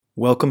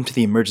Welcome to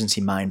the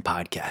Emergency Mind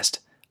Podcast.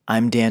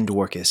 I'm Dan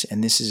Dworkis,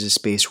 and this is a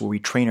space where we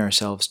train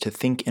ourselves to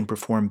think and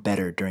perform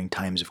better during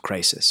times of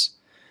crisis.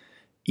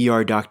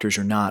 ER doctors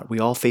or not, we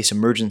all face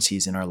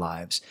emergencies in our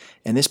lives,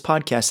 and this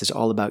podcast is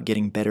all about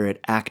getting better at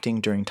acting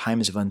during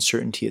times of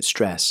uncertainty and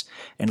stress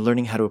and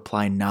learning how to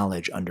apply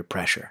knowledge under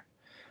pressure.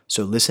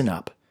 So listen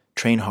up,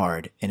 train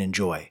hard, and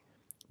enjoy,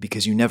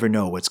 because you never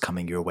know what's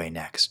coming your way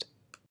next.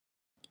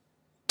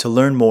 To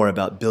learn more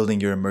about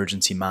building your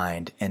emergency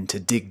mind and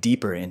to dig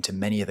deeper into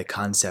many of the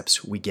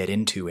concepts we get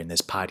into in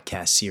this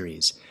podcast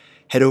series,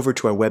 head over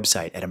to our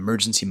website at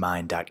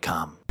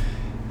emergencymind.com.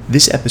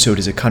 This episode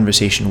is a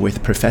conversation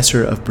with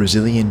Professor of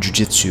Brazilian Jiu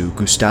Jitsu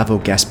Gustavo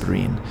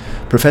Gasperin.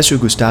 Professor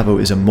Gustavo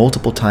is a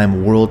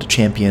multiple-time world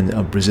champion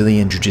of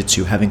Brazilian Jiu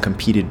Jitsu, having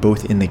competed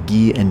both in the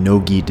gi and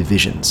no-gi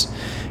divisions.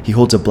 He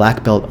holds a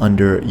black belt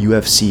under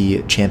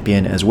UFC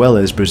champion as well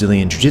as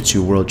Brazilian Jiu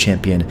Jitsu world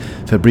champion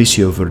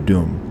Fabricio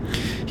Verdum.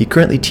 He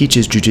currently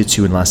teaches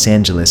Jiu-Jitsu in Los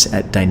Angeles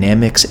at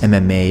Dynamics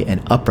MMA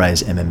and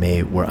Uprise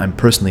MMA, where I'm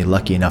personally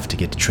lucky enough to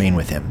get to train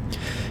with him.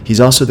 He's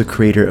also the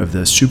creator of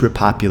the super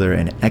popular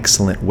and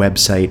excellent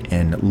website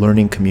and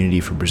learning community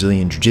for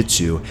Brazilian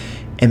Jiu-Jitsu,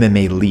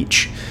 MMA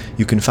Leech.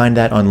 You can find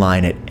that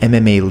online at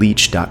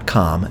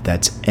mmaleech.com.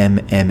 That's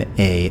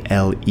mmaleech.com.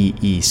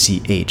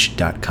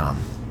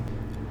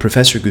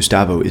 Professor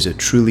Gustavo is a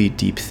truly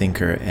deep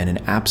thinker and an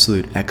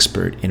absolute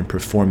expert in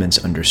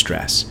performance under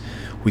stress.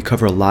 We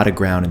cover a lot of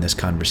ground in this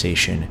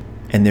conversation,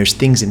 and there's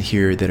things in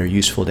here that are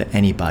useful to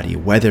anybody,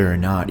 whether or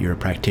not you're a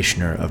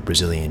practitioner of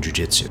Brazilian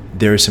Jiu-Jitsu.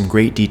 There are some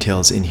great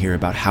details in here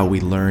about how we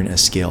learn a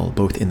skill,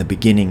 both in the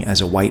beginning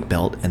as a white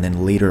belt and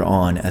then later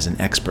on as an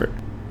expert,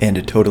 and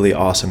a totally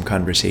awesome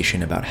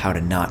conversation about how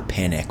to not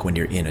panic when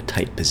you're in a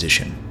tight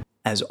position.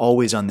 As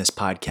always on this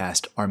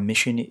podcast, our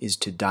mission is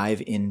to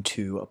dive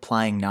into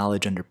applying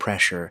knowledge under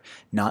pressure,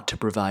 not to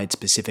provide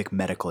specific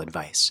medical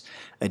advice.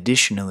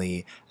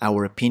 Additionally,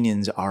 our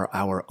opinions are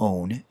our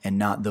own and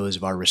not those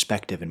of our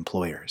respective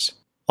employers.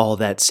 All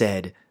that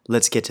said,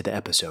 let's get to the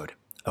episode.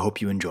 I hope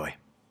you enjoy.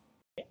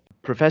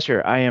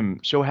 Professor, I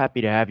am so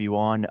happy to have you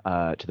on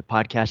to the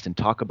podcast and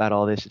talk about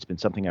all this. It's been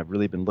something I've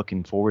really been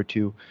looking forward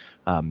to.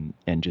 And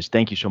just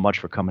thank you so much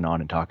for coming on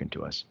and talking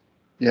to us.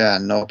 Yeah,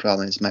 no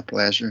problem. It's my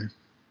pleasure.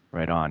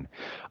 Right on.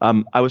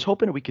 I was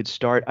hoping we could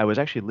start. I was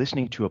actually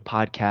listening to a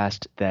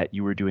podcast that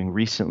you were doing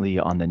recently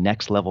on the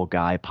Next Level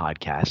Guy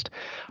podcast,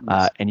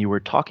 and you were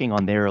talking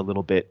on there a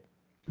little bit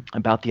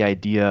about the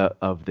idea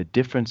of the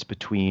difference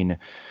between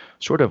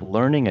sort of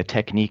learning a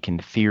technique in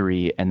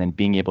theory and then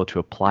being able to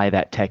apply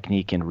that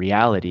technique in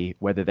reality,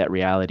 whether that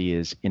reality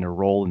is in a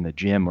role in the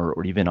gym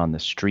or even on the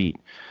street.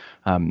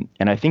 And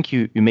I think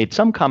you made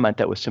some comment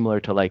that was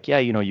similar to like, yeah,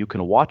 you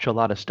can watch a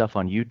lot of stuff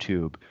on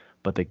YouTube,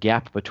 but the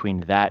gap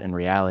between that and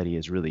reality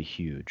is really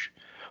huge.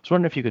 I was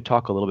wondering if you could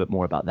talk a little bit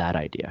more about that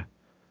idea.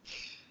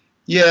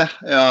 Yeah,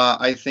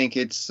 I think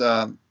it's,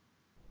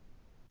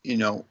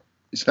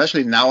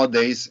 especially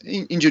nowadays,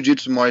 in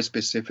Jiu-Jitsu more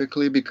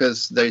specifically,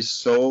 because there's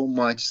so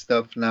much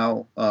stuff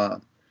now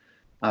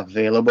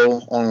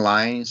available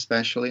online,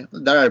 especially.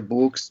 There are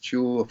books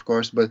too, of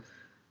course, but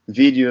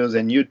videos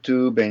and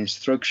YouTube and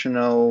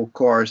instructional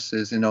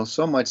courses,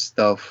 so much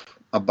stuff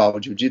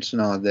about Jiu-Jitsu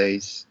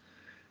nowadays,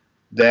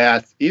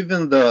 that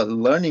even the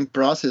learning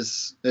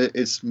process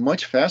is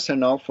much faster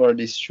now for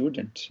the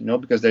student,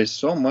 because there's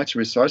so much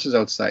resources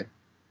outside.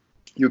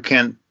 You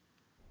can,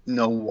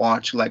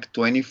 watch like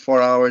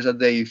 24 hours a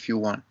day if you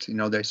want.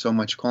 There's so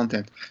much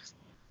content.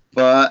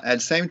 But at the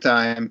same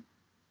time,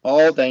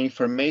 all the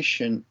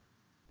information,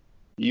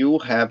 you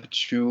have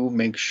to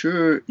make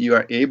sure you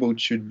are able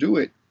to do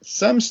it.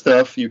 Some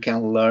stuff you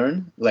can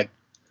learn, like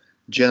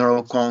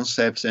general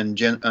concepts and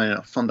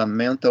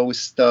fundamental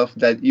stuff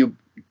that you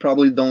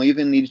probably don't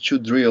even need to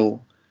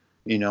drill,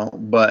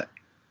 but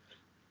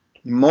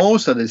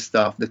most of the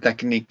stuff, the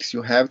techniques,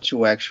 you have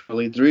to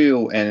actually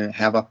drill and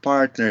have a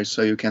partner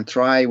so you can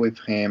try with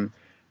him.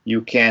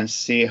 You can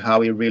see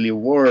how it really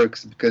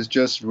works, because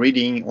just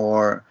reading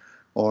or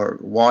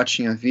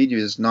watching a video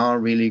is not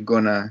really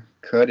gonna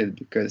cut it,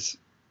 because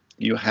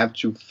you have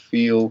to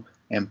feel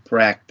and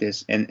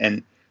practice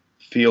and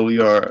feel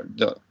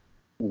the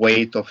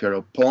weight of your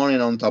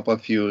opponent on top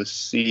of you,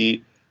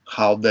 see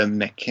how the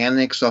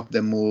mechanics of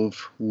the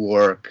move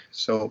work.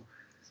 So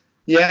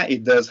yeah,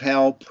 it does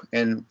help,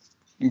 and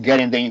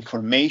getting the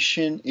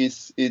information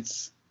it's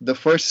the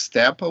first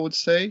step, I would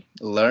say,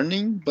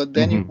 learning, but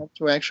then you have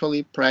to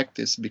actually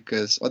practice,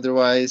 because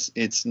otherwise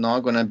it's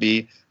not going to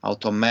be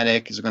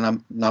automatic. It's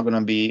not going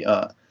to be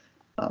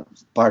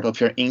part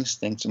of your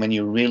instincts when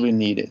you really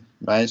need it,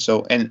 right?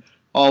 So, and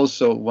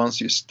also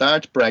once you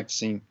start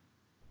practicing,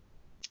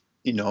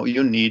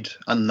 you need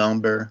a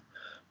number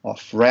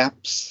of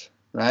reps,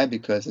 right?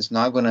 Because it's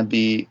not going to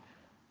be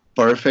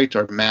perfect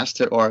or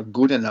master or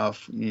good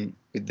enough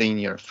within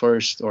your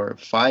first or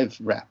 5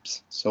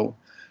 reps. So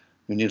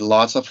you need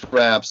lots of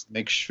reps,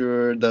 make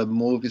sure the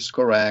move is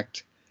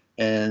correct,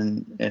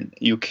 and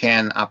you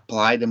can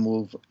apply the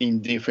move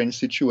in different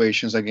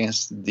situations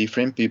against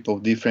different people,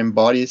 different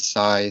body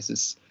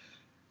sizes,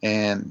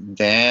 And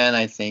then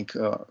I think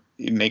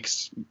it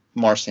makes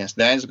more sense.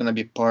 That is going to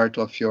be part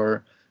of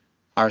your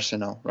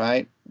arsenal,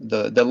 right?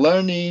 The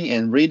learning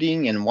and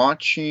reading and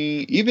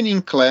watching, even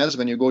in class,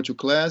 when you go to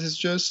class, is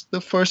just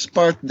the first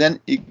part. Then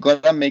it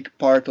gotta make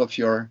part of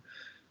your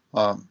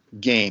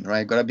game,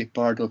 right? Gotta be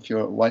part of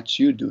your what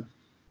you do.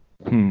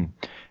 Hmm.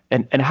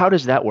 And how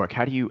does that work?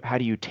 How do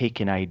you take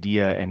an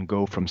idea and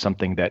go from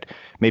something that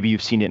maybe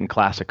you've seen it in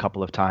class a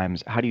couple of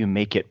times? How do you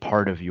make it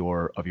part of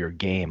your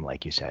game,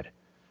 like you said?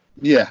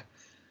 Yeah.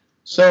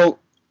 So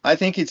I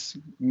think it's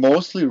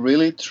mostly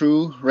really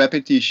through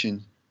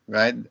repetition,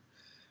 right?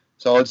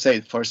 So I would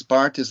say first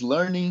part is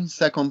learning,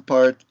 second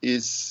part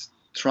is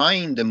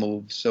trying the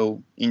move.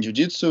 So in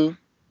jiu-jitsu,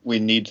 we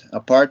need a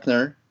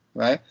partner,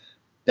 right?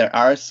 There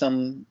are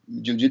some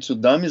jiu-jitsu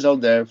dummies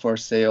out there for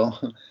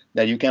sale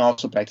that you can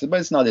also practice,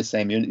 but it's not the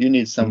same. You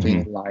need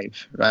something Hmm.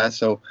 live, right?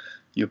 So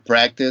you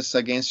practice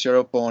against your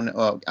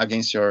opponent,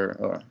 against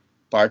your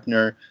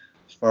partner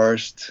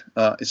first,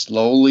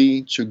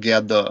 slowly to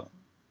get the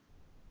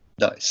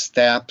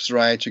steps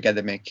right, to get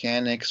the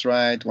mechanics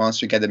right.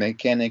 Once you get the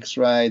mechanics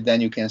right, then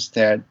you can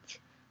start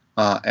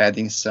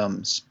adding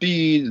some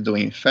speed,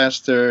 doing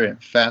faster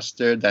and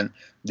faster. Then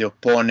the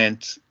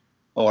opponent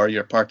or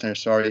your partner,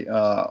 sorry,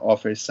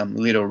 offers some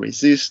little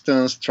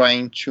resistance,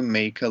 trying to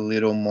make a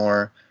little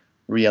more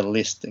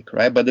realistic,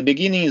 right? But the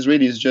beginning is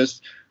really is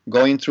just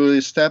going through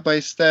it step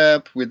by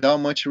step without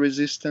much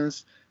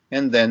resistance,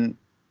 and then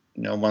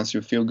once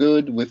you feel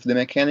good with the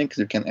mechanics,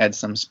 you can add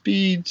some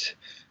speed,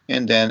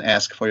 and then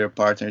ask for your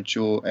partner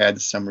to add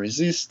some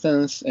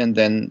resistance, and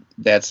then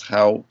that's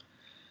how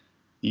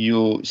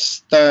you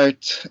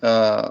start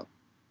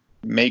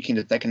making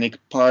the technique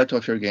part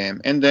of your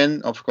game. And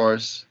then, of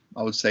course,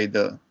 I would say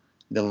the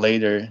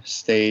later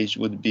stage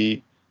would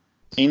be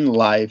in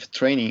live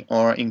training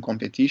or in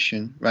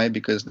competition, right?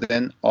 Because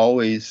then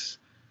always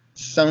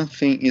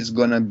something is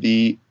gonna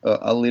be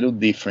a little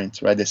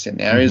different, right? The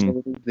scenario is a Hmm.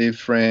 little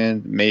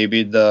different.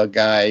 Maybe the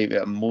guy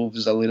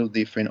moves a little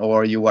different,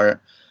 or you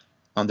are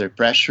under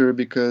pressure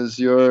because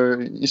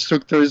your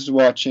instructor is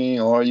watching,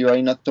 or you are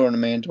in a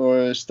tournament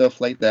or stuff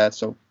like that.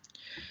 So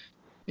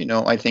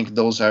I think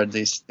those are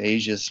the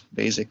stages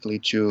basically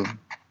to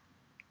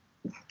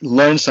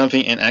learn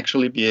something and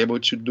actually be able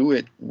to do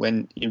it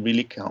when it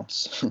really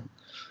counts.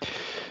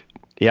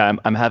 Yeah,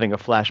 I'm having a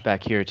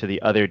flashback here to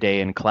the other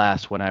day in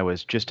class when I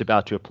was just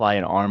about to apply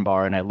an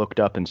armbar and I looked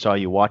up and saw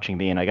you watching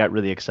me and I got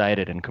really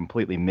excited and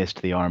completely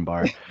missed the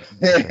armbar,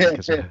 which I think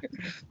is a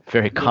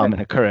very Yeah, common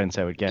occurrence,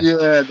 I would guess.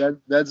 yeah,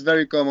 that's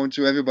very common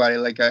to everybody.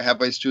 Like I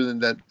have a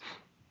student that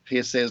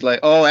he says like,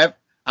 "Oh,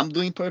 I'm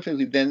doing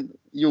perfectly." Then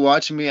you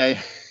watch me, I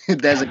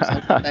there's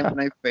exactly time when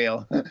I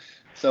fail.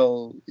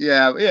 So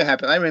yeah, it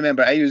happened. I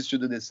remember I used to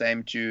do the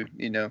same too.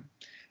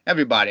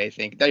 Everybody. I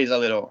think there is a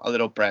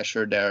little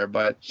pressure there,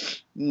 but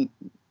mm,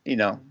 you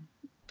know,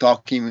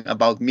 talking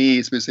about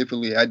me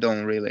specifically, I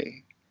don't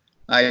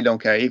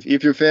care.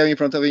 If you fail in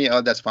front of me,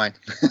 oh, that's fine.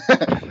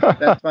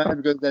 That's fine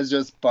because that's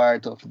just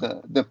part of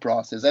the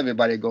process.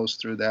 Everybody goes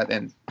through that,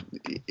 and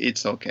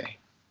it's okay.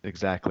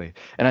 Exactly.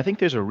 And I think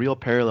there's a real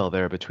parallel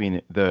there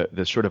between the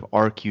sort of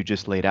arc you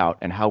just laid out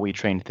and how we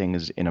train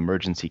things in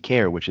emergency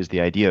care, which is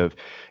the idea of,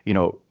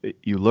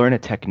 you learn a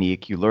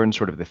technique, you learn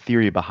sort of the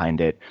theory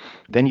behind it,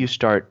 then you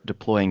start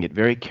deploying it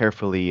very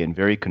carefully in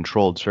very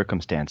controlled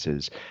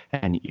circumstances,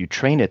 and you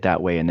train it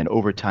that way, and then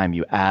over time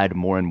you add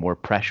more and more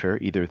pressure,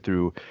 either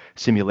through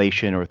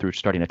simulation or through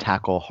starting to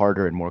tackle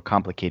harder and more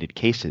complicated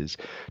cases,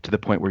 to the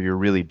point where you're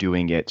really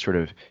doing it sort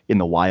of in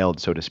the wild,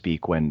 so to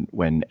speak,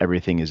 when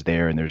everything is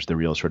there and there's the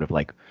real sort of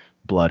like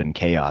blood and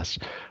chaos.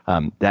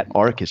 That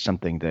arc is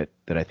something that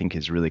I think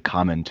is really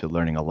common to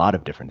learning a lot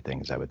of different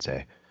things, I would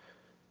say.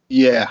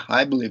 Yeah,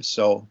 I believe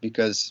so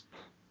because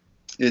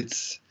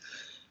it's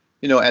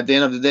at the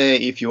end of the day,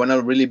 if you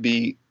wanna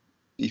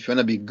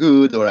be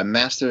good or a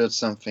master at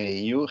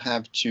something, you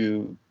have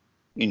to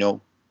you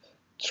know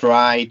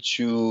try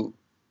to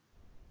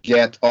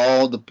get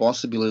all the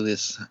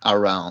possibilities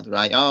around,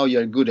 right? Oh,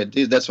 you're good at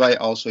this. That's why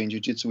also in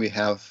jiu-jitsu we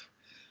have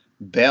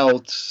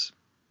belts,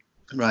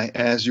 right?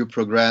 As you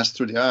progress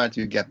through the art,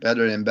 you get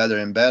better and better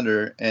and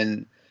better,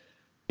 and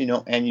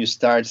you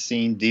start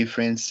seeing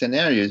different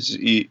scenarios.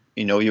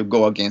 You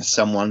go against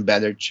someone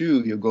better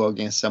too. You go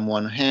against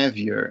someone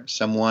heavier,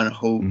 someone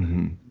who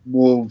Hmm.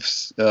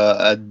 moves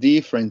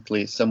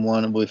differently,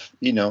 someone with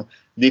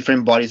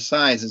different body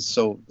sizes.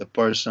 So the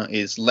person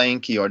is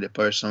lanky or the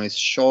person is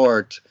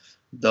short.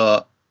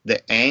 The the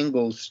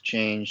angles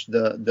change,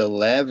 the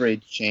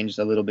leverage changed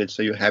a little bit.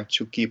 So you have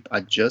to keep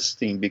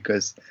adjusting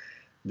because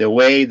the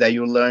way that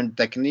you learn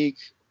technique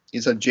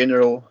is a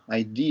general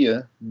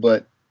idea,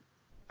 but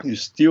you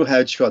still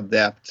have to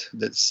adapt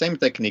the same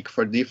technique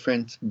for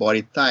different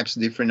body types,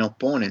 different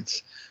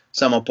opponents.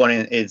 Some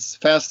opponent is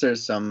faster,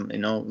 some,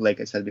 like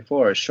I said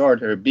before,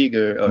 shorter,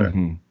 bigger, or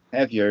Hmm.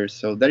 heavier.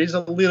 So there is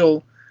a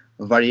little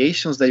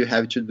variations that you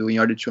have to do in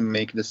order to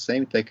make the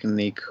same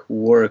technique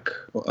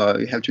work.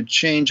 You have to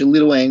change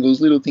little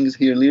angles, little things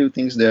here, little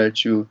things there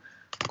to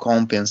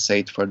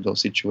compensate for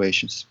those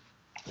situations.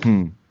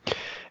 Hmm.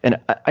 And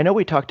I know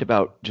we talked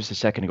about just a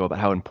second ago about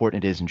how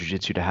important it is in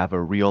jiu-jitsu to have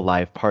a real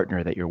live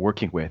partner that you're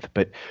working with.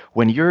 But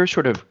when you're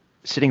sort of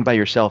sitting by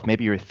yourself,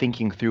 maybe you're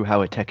thinking through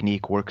how a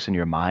technique works in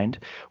your mind.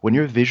 When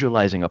you're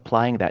visualizing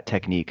applying that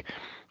technique,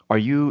 are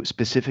you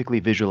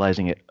specifically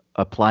visualizing it,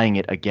 applying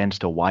it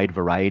against a wide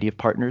variety of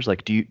partners?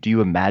 Like, do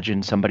you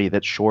imagine somebody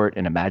that's short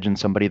and imagine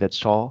somebody that's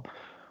tall?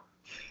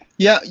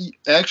 Yeah,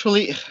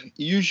 actually,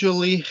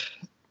 usually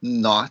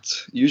not.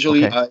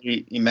 Usually, Okay.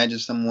 I imagine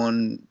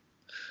someone.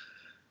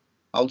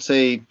 I would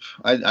say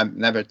I've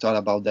never thought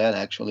about that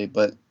actually,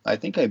 but I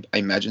think I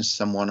imagine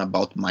someone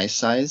about my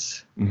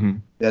size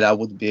Hmm. that I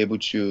would be able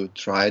to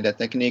try that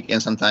technique.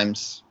 And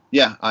sometimes,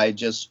 yeah, I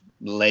just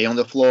lay on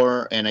the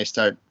floor and I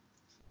start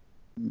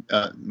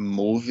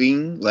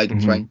moving, like Hmm.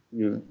 trying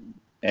to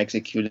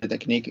execute the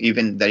technique,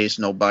 even there is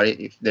nobody,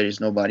 if there is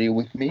nobody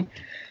with me.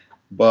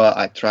 But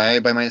I try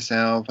by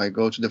myself. I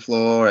go to the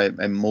floor.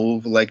 I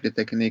move like the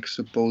technique's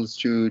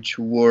supposed to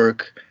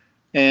work.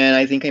 And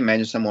I think I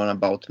imagine someone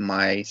about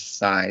my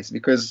size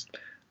because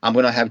I'm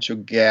gonna have to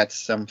get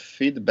some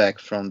feedback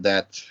from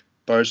that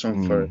person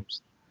Mm.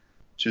 first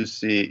to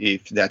see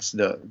if that's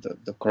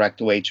the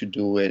correct way to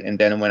do it. And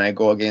then when I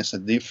go against a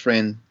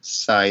different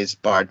size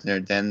partner,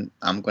 then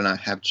I'm gonna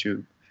have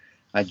to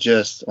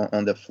adjust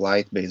on the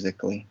flight,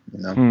 basically.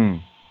 Hmm.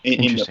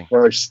 In the Interesting.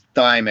 first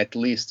time at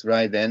least,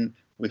 right? Then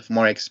with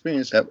more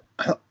experience,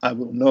 I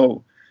will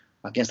know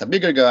against a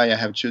bigger guy, I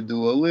have to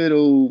do a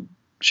little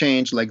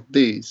change like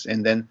this,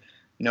 and then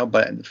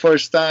but the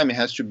first time it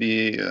has to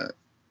be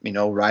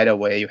right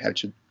away. You have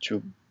to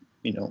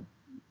you know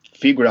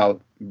figure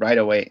out right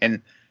away,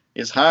 and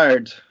it's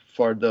hard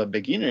for the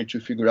beginner to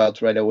figure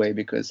out right away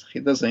because he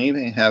doesn't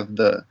even have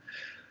the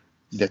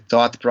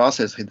thought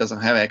process. He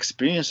doesn't have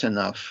experience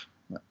enough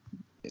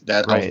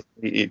that Right.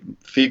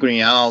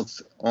 figuring out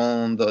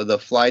on the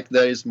flight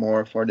there is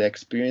more for the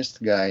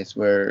experienced guys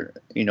where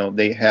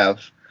they have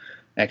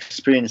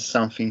experienced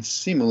something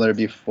similar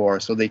before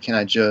so they can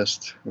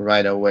adjust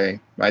right away,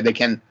 right? They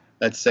can,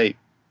 let's say,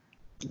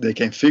 they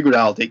can figure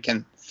out, they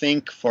can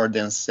think for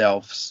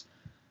themselves,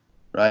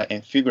 right,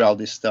 and figure out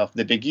this stuff.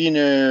 The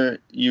beginner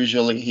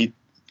usually he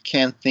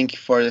can't think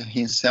for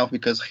himself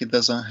because he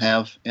doesn't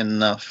have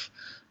enough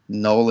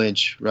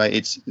knowledge, right?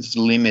 It's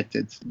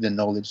limited, the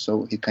knowledge,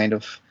 so he kind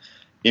of,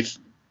 if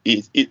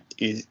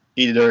it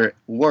either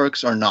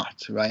works or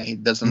not, right? He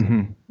doesn't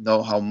Hmm.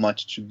 know how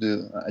much to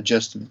do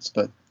adjustments.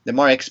 But the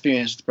more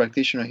experienced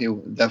practitioner, he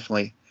will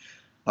definitely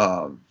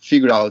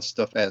figure out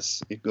stuff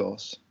as it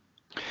goes.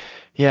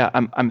 Yeah,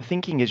 I'm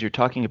thinking as you're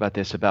talking about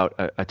this about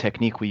a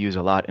technique we use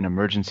a lot in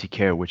emergency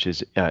care, which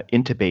is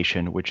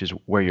intubation, which is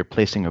where you're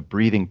placing a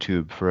breathing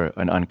tube for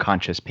an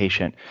unconscious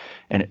patient.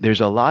 And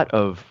there's a lot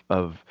of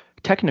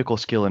technical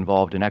skill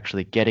involved in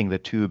actually getting the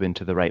tube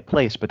into the right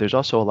place, but there's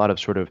also a lot of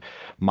sort of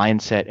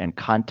mindset and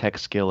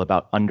context skill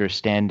about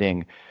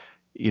understanding,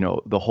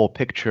 the whole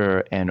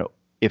picture and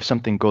if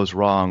something goes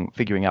wrong,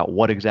 figuring out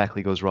what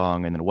exactly goes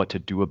wrong and then what to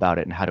do about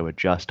it and how to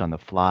adjust on the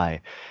fly.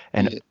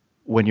 And Yeah,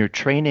 when you're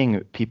training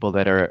people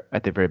that are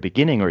at the very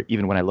beginning, or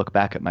even when I look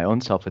back at my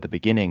own self at the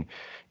beginning,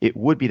 it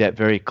would be that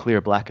very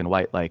clear black and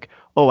white, like,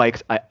 oh, I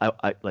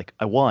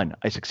won,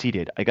 I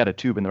succeeded, I got a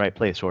tube in the right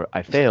place, or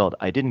I failed,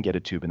 I didn't get a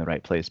tube in the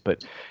right place.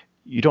 But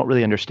you don't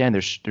really understand.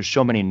 There's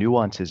so many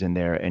nuances in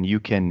there, and you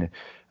can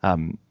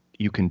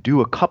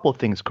do a couple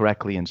things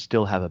correctly and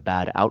still have a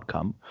bad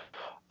outcome.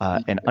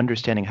 And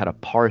understanding how to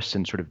parse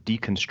and sort of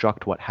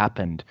deconstruct what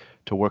happened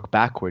to work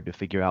backward to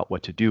figure out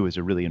what to do is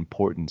a really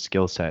important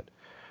skill set.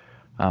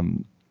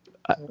 Um,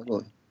 uh,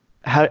 totally.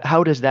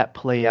 how does that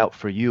play out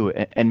for you?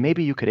 And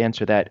maybe you could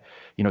answer that,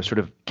 sort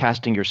of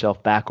casting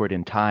yourself backward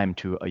in time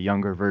to a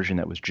younger version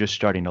that was just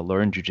starting to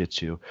learn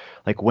jujitsu.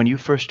 Like when you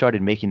first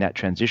started making that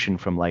transition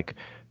from like,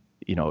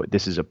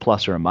 this is a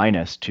plus or a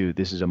minus to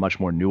this is a much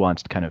more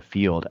nuanced kind of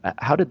field.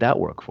 How did that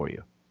work for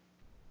you?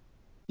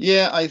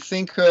 Yeah, I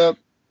think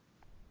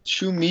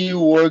to me it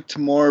worked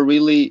more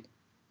really.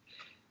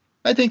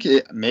 I think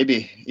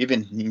maybe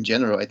even in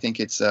general, I think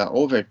it's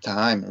over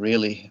time,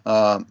 really.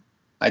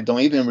 I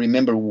don't even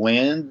remember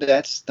when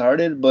that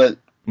started, but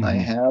I Hmm.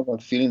 have a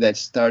feeling that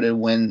started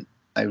when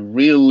I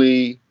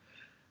really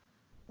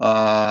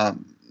uh,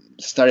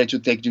 started to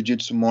take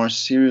jiu-jitsu more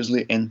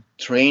seriously and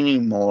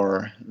training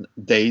more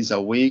days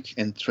a week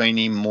and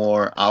training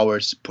more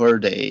hours per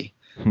day.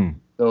 Hmm.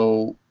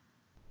 So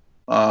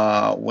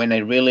when I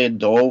really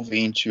dove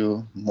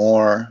into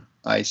more,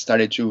 I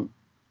started to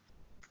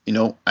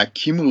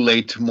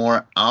accumulate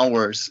more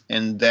hours,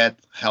 and that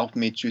helped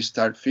me to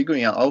start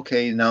figuring out,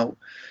 okay, now,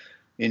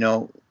 you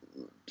know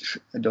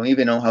I don't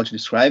even know how to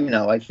describe it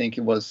now. I think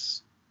it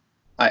was,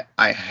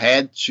 I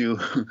had to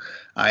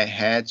I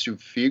had to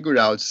figure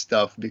out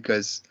stuff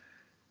because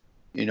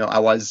I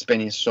was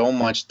spending so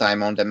much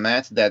time on the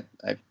mat that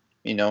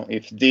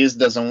if this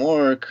doesn't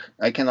work,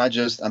 I cannot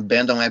just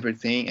abandon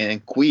everything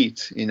and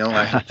quit.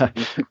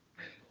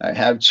 I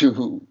have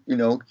to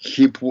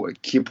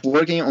keep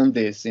working on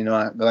this.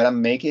 I gotta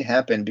make it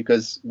happen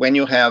because when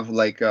you have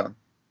like a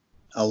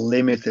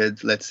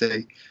limited, let's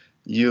say,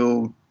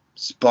 you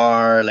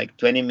spar like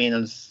 20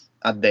 minutes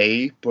a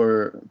day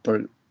per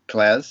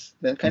class.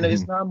 Then kind of Hmm.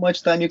 it's not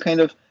much time. You kind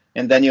of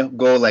and then you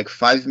go like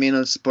 5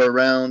 minutes per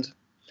round.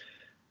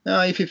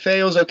 Now, if it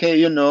fails, okay,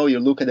 you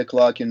look at the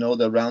clock,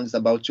 the round is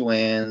about to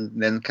end,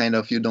 then kind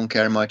of you don't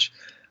care much.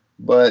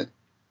 But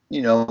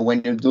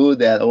when you do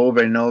that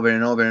over and over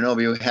and over and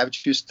over, you have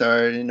to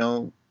start,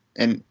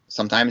 and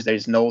sometimes there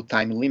is no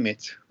time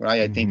limit,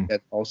 right? I think Hmm.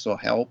 that also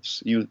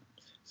helps you.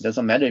 It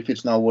doesn't matter if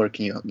it's not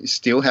working, you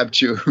still have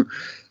to,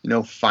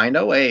 find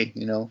a way,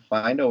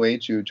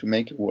 to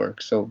make it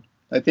work. So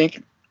I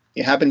think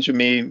it happened to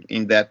me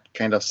in that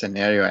kind of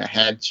scenario. I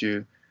had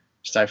to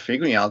start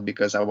figuring out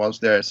because I was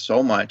there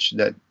so much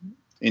that,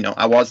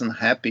 I wasn't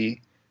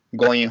happy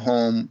going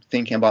home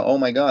thinking about, oh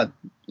my God,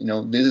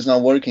 this is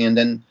not working. And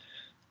then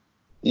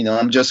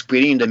I'm just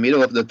quitting in the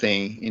middle of the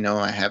thing.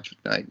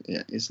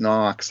 It's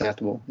not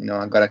acceptable.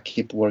 I gotta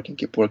keep working,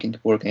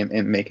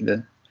 and make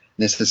the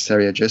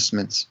necessary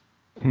adjustments.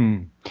 Hmm.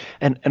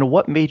 And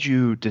what made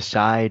you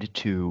decide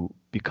to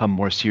become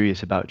more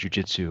serious about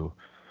jujitsu,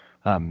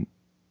 um,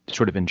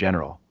 sort of in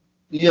general?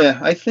 Yeah,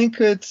 I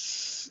think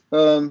it's.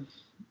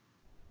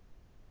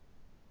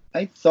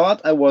 I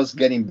thought I was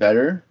getting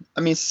better.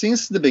 I mean,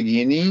 since the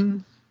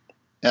beginning,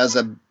 as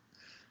a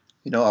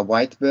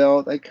white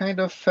belt, I kind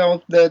of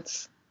felt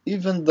that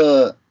even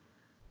the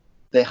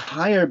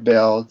higher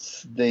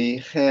belts,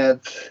 they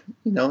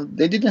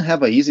didn't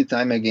have an easy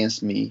time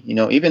against me.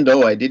 Even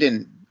though I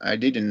didn't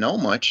know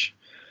much.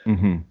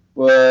 Hmm.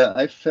 But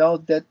I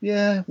felt that,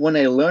 yeah, when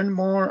I learn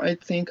more, I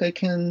think I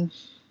can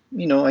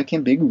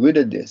be good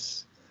at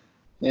this.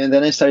 And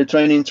then I started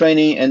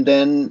training, and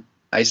then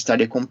I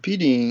started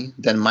competing.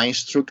 Then my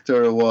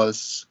instructor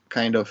was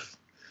kind of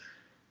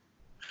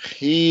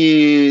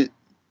he,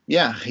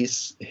 yeah,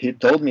 he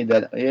told me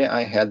that, yeah,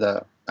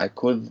 I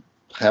could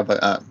have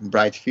a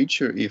bright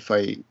future if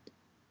I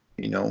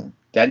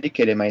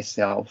dedicated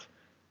myself.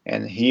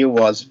 And he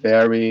was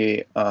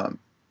very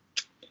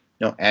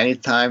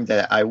anytime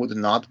that I would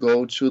not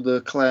go to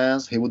the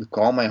class, he would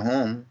call my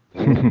home.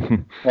 He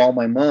would call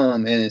my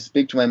mom and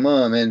speak to my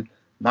mom, and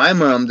my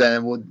mom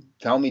then would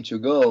tell me to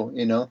go.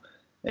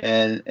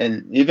 And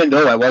even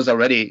though I was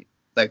already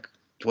like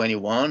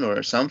 21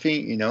 or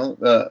something,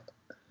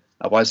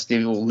 I was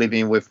still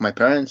living with my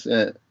parents.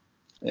 And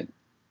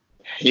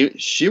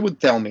she would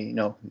tell me,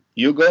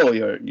 you go.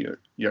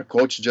 Your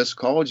coach just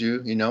called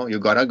you. You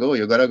gotta go.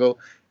 You gotta go.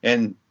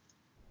 And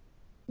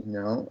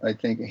I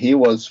think he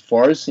was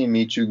forcing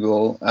me to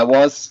go. I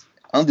was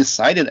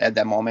undecided at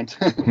that moment.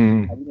 I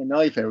Hmm. didn't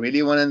know if I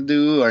really want to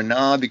do or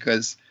not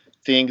because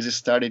things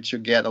started to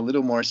get a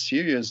little more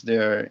serious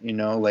there.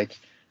 Like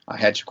I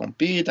had to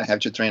compete, I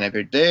had to train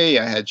every day,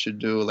 I had to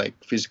do like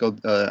physical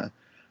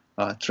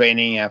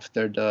training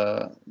after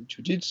the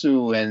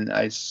jiu-jitsu, and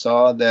I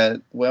saw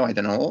that. Well, I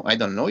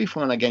don't know if I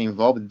want to get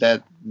involved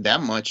that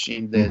much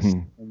in this, Hmm.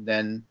 and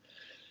then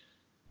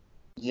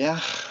yeah,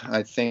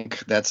 I think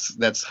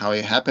that's how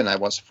it happened. I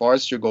was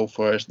forced to go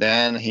first.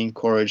 Then he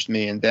encouraged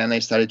me, and then I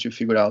started to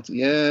figure out.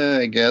 Yeah,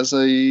 I guess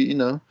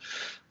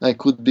I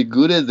could be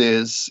good at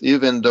this,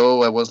 even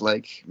though I was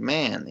like,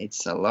 man,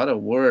 it's a lot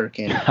of work,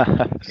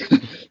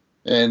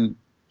 and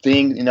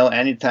thing.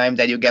 Anytime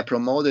that you get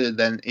promoted,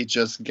 then it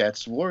just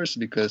gets worse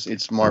because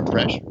it's more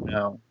pressure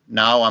now.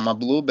 Now I'm a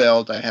blue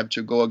belt. I have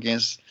to go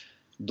against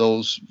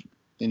those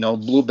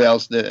blue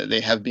belts that they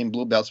have been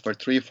blue belts for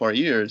 3 4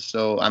 years,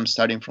 so I'm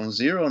starting from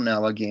zero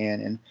now again,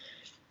 and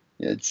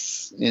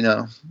it's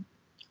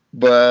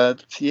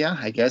but yeah,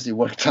 I guess it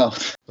worked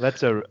out.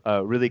 That's a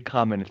really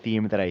common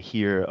theme that I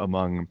hear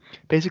among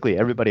basically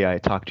everybody I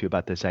talk to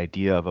about this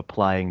idea of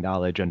applying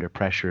knowledge under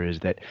pressure is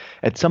that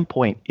at some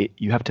point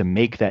you have to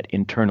make that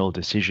internal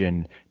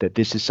decision that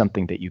this is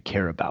something that you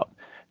care about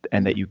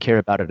and that you care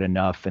about it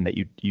enough and that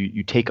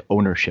you take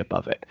ownership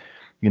of it.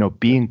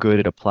 Being good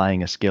at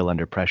applying a skill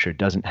under pressure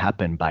doesn't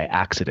happen by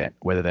accident,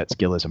 whether that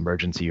skill is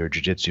emergency or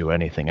jujitsu or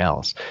anything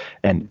else.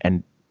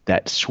 And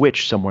that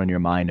switch somewhere in your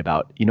mind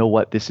about, you know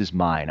what, this is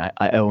mine.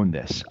 I own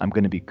this. I'm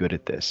going to be good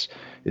at this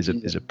Yeah.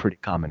 is a pretty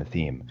common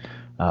theme.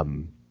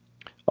 Um,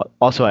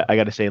 Also, I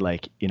got to say,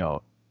 like,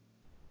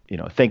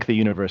 thank the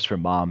universe for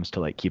moms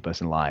to like keep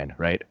us in line,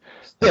 right?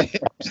 Like,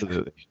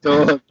 absolutely.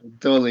 Totally,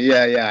 totally.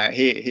 Yeah,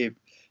 yeah.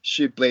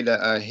 She played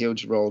a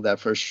huge role there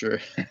for sure.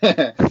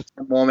 A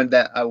moment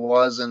that I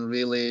wasn't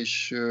really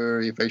sure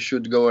if I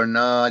should go or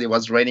not. It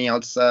was raining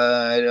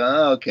outside.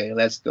 Oh, okay,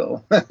 let's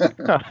go.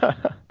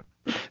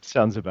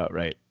 Sounds about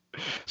right.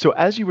 So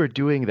as you were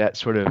doing that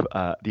sort of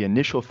the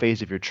initial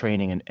phase of your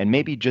training and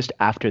maybe just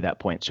after that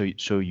point,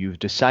 so you've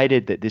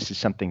decided that this is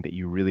something that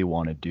you really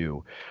want to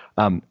do.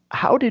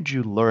 How did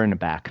you learn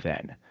back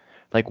then?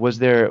 Like was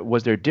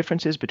there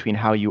differences between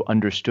how you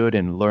understood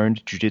and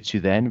learned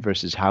jujitsu then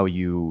versus how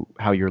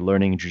you're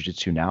learning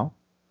jujitsu now?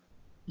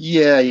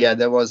 Yeah, yeah,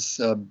 there was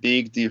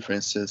big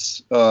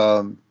differences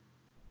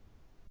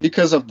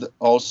because of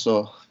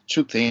also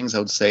two things. I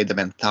would say the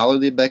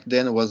mentality back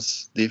then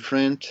was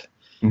different,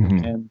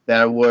 Hmm. and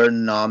there were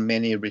not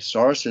many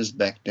resources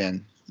back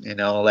then.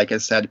 Like I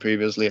said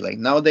previously, like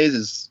nowadays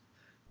is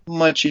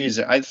much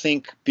easier. I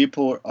think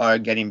people are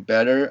getting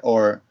better,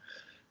 or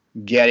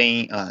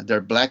getting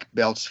their black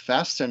belts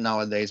faster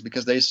nowadays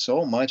because there's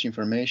so much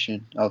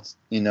information out,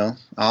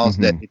 out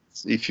that Hmm.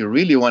 if you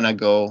really want to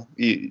go,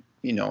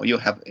 you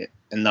have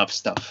enough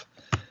stuff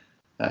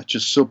to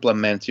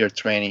supplement your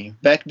training.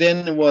 Back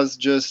then, it was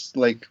just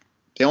like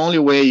the only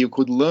way you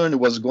could learn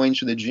was going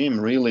to the gym,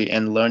 really,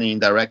 and learning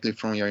directly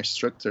from your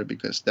instructor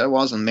because there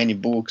wasn't many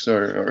books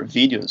or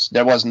videos.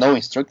 There was no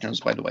instructions,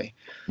 by the way,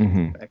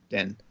 Hmm. back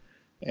then,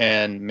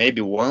 and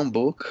maybe one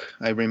book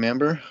I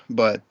remember,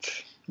 but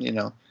you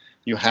know,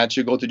 you had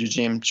to go to the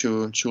gym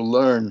to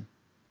learn,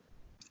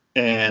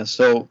 and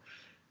so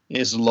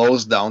it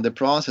slows down the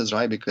process,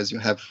 right? Because you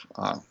have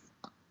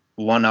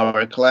 1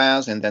 hour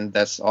class, and then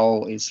that's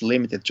all. It's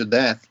limited to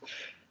that,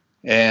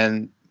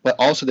 and but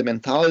also the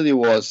mentality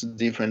was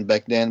different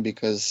back then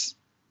because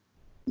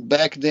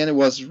back then it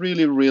was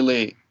really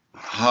really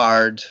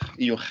hard.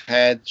 You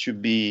had to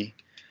be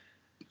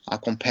a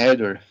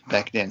competitor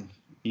back then.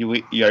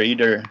 You're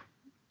either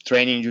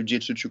training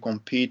jiu-jitsu to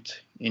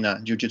compete in a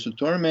jiu-jitsu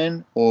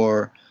tournament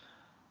or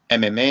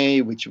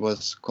MMA, which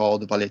was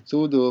called Vale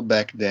Tudo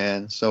back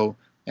then. So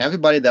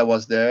everybody that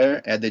was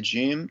there at the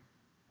gym,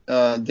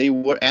 they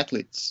were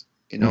athletes.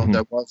 Hmm.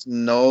 There was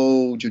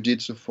no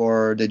jiu-jitsu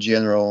for the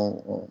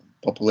general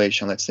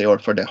population, let's say, or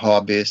for the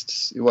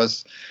hobbyists. It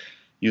was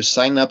you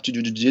sign up to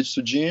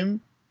jiu-jitsu gym,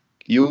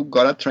 you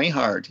gotta train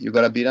hard, you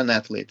gotta be an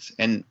athlete,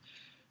 and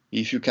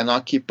if you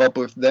cannot keep up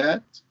with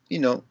that,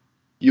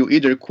 you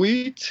either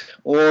quit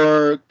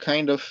or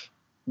kind of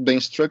the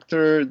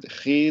instructor,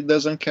 he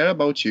doesn't care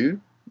about you,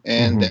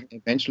 and Hmm. then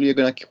eventually you're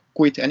gonna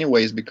quit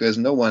anyways because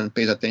no one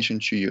pays attention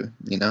to you.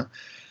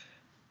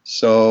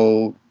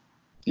 So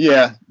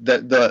yeah,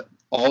 the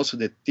also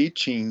the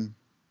teaching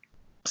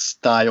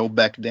style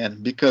back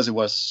then, because it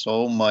was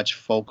so much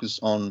focused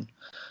on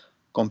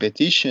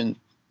competition,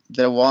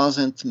 there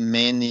wasn't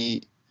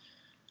many.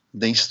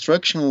 The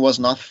instruction was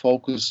not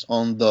focused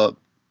on the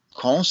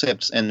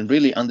concepts and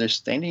really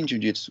understanding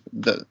jiu-jitsu.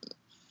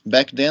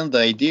 Back then the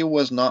idea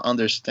was not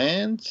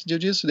understand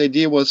jiu-jitsu, the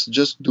idea was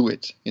just do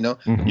it. You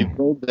Hmm.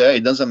 go there,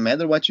 it doesn't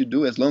matter what you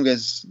do as long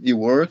as it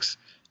works.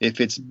 If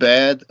it's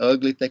bad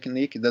ugly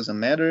technique, it doesn't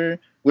matter,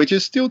 which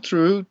is still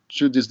true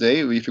to this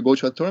day. If you go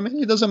to a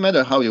tournament, it doesn't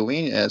matter how you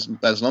win,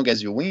 as long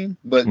as you win.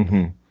 But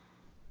Hmm.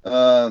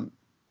 uh,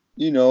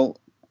 you know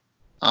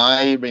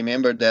I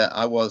remember that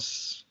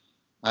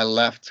I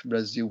left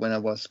Brazil when I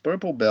was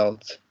purple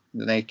belt.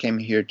 Then I came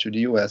here to the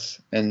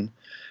US, and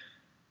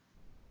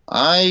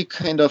I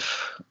kind of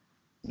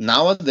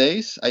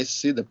nowadays I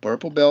see the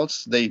purple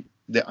belts. The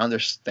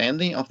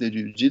understanding of the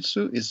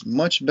jiu-jitsu is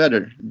much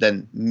better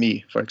than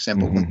me, for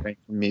example, Hmm. compared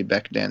to me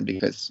back then,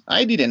 because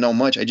I didn't know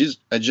much. I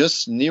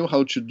just knew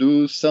how to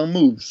do some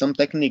moves, some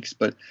techniques,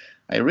 but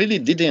I really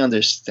didn't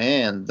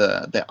understand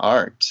the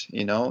art.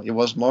 It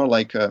was more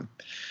like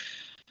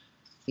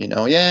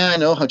yeah, I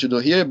know how to do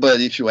here, but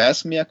if you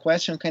ask me a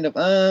question, kind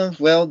of,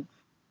 well,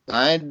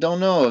 I don't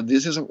know.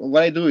 This is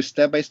what I do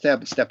step by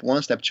step, step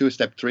one, step two,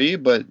 step three.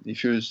 But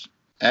if you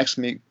ask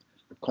me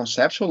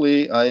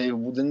conceptually, I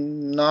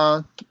wouldn't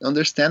not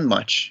understand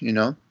much.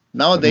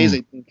 Nowadays, Hmm.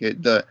 I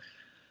think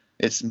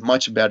it's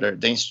much better.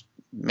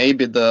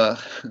 Maybe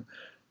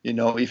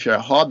if you're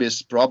a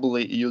hobbyist,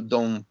 probably you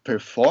don't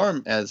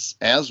perform as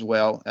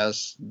well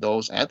as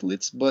those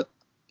athletes, but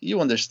you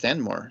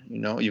understand more.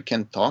 You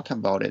can talk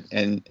about it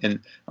and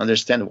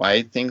understand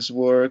why things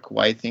work,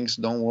 why things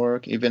don't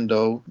work, even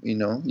though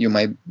you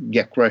might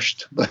get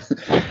crushed, but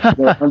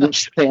your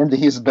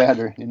understanding is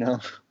better.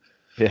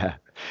 Yeah.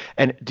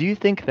 And do you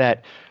think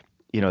that,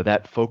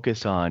 that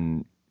focus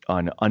on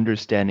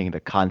understanding the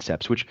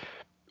concepts, which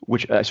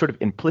sort of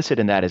implicit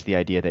in that is the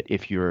idea that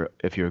if you're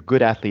a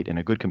good athlete and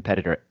a good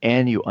competitor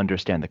and you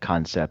understand the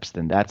concepts,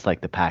 then that's like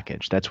the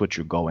package. That's what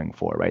you're going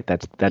for, right?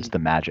 That's the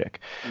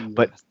magic.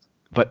 But Yes.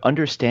 but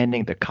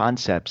understanding the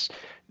concepts,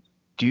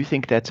 do you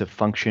think that's a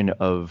function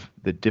of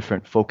the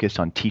different focus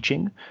on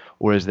teaching,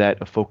 or is that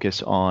a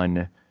focus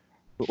on,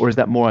 or is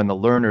that more on the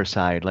learner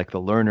side, like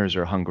the learners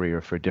are hungrier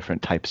for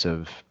different types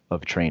of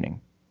training?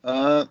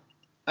 uh,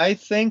 I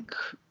think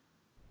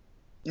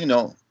you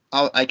know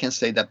I can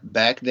say that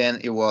back then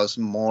it was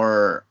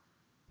more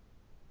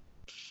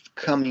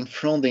coming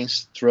from the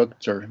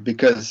instructor,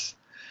 because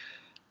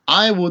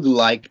I would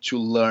like to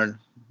learn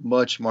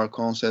much more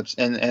concepts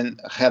and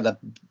have a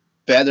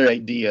better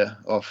idea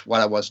of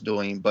what I was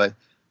doing, but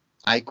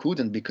I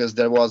couldn't because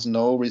there was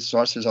no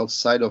resources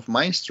outside of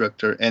my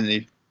instructor, and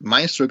if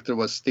my instructor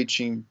was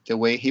teaching the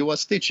way he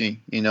was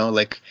teaching,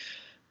 like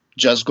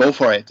just go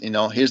for it.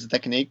 Here's the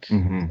technique.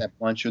 Hmm. Step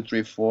one, two,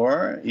 three,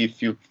 four.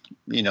 If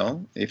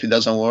it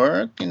doesn't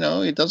work,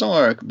 it doesn't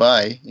work.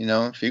 Bye.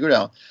 Figure it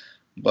out.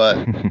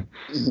 But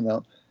you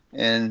know,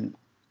 and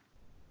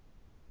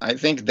I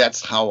think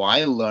that's how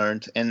I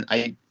learned, and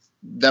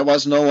there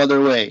was no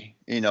other way.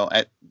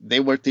 They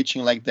were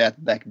teaching like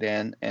that back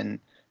then, and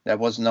there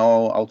was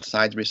no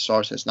outside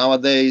resources.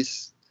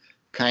 Nowadays,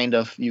 kind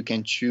of you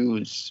can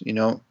choose.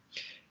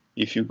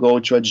 If you go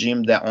to a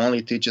gym that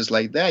only teaches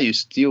like that, you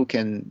still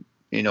can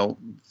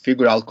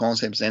figure out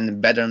concepts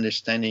and better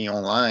understanding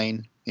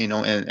online.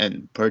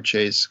 and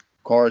purchase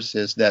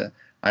courses that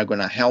are going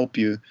to help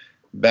you.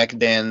 Back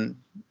then,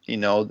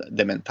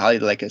 the mentality,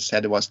 like I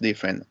said, was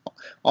different.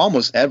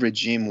 Almost every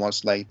gym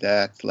was like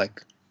that,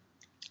 like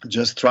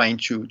just trying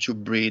to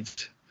breed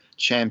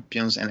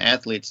champions and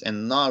athletes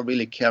and not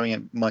really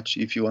caring much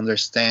if you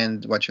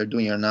understand what you're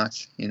doing or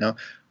not.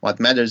 What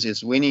matters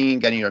is winning,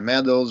 getting your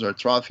medals or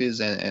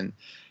trophies, and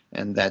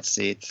that's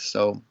it.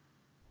 So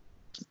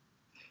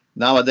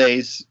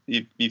nowadays,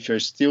 if you're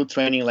still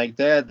training like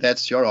that,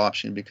 that's your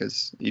option,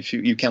 because if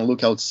you can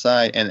look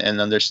outside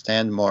and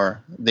understand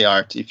more the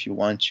art if you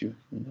want to.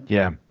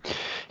 Yeah.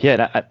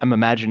 Yeah, and I'm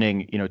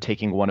imagining,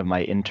 taking one of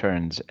my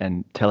interns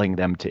and telling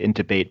them to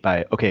intubate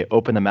by, okay,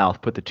 open the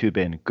mouth, put the tube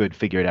in, good,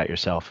 figure it out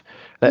yourself.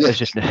 Yeah, That's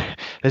just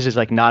that's just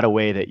like not a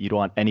way that you'd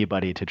want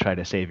anybody to try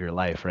to save your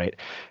life, right?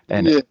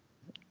 And yeah,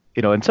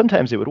 and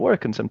sometimes it would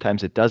work and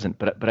sometimes it doesn't.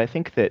 But I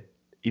think that,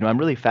 I'm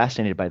really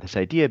fascinated by this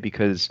idea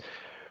because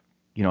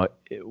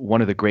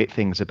one of the great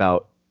things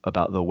about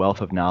the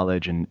wealth of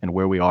knowledge and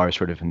where we are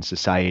sort of in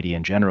society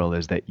in general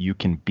is that you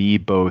can be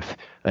both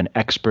an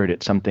expert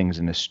at some things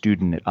and a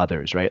student at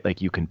others, right?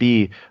 Like you can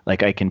be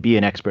like I can be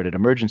an expert at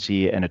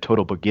emergency and a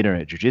total beginner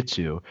at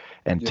jiu-jitsu,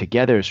 and yeah,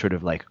 together sort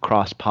of like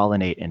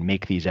cross-pollinate and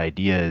make these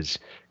ideas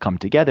come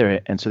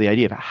together. And so the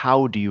idea of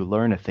how do you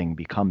learn a thing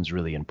becomes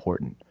really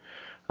important.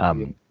 yeah,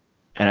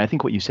 And I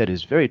think what you said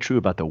is very true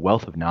about the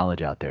wealth of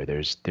knowledge out there.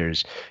 There's,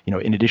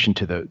 in addition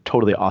to the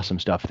totally awesome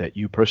stuff that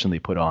you personally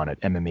put on at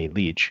MMA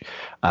Leech,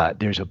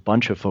 there's a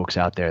bunch of folks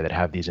out there that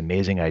have these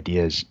amazing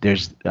ideas.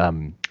 There's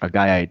a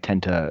guy I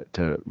tend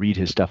to read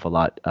his stuff a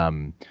lot,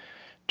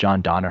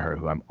 John Donaher,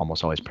 who I'm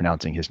almost always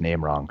pronouncing his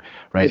name wrong,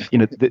 right?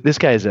 This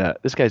guy's a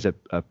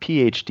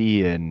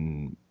PhD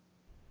in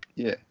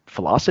yeah.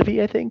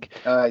 philosophy, I think.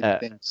 I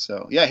think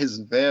so. Yeah, he's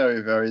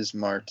very, very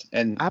smart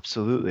and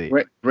Absolutely.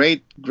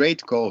 great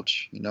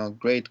coach.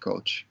 Great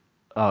coach.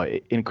 Oh,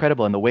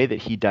 incredible. And the way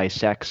that he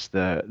dissects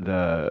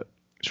the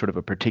sort of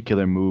a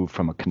particular move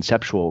from a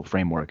conceptual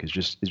framework is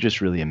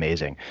just really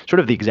amazing. Sort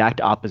of the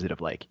exact opposite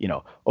of like,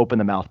 open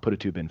the mouth, put a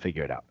tube in,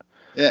 figure it out.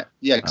 Yeah,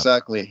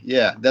 exactly.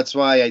 Yeah, that's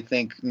why I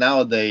think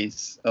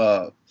nowadays,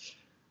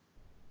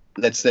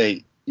 let's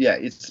say, yeah,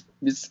 it's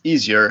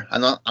easier.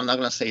 I'm not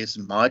gonna say it's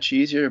much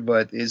easier,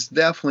 but it's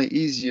definitely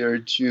easier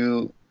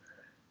to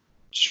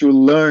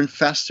learn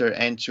faster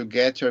and to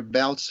get your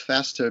belts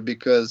faster,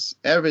 because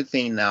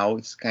everything now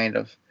is kind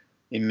of,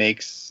 it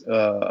makes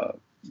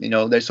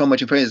there's so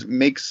much information, it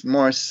makes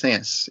more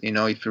sense.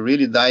 If you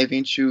really dive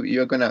into,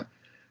 you're gonna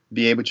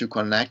be able to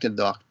connect the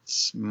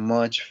dots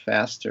much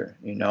faster.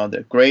 There are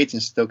great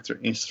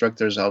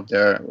instructors out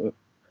there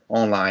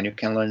online. You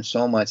can learn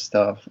so much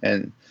stuff,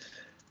 and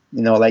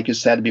like you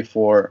said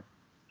before,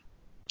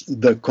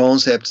 the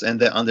concepts and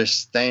the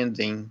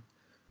understanding,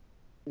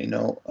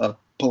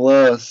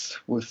 plus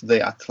with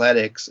the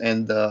athletics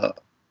and the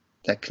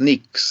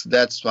techniques,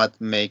 that's what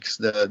makes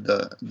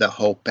the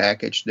whole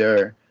package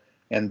there.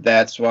 And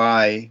that's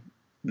why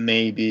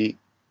maybe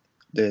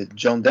the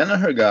John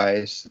Danaher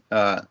guys,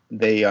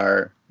 they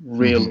are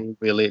Hmm.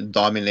 really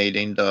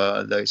dominating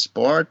the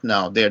sport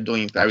now. They're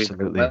doing very, very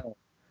Absolutely. well,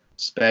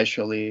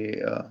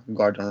 especially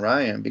Gordon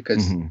Ryan,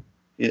 because Hmm.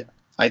 it,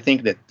 I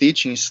think that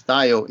teaching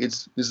style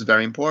is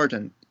very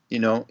important,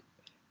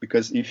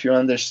 because if you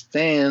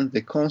understand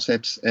the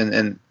concepts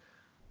and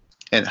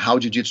how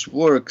jiu-jitsu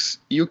works,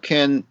 you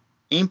can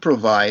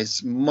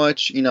improvise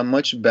in a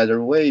much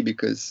better way,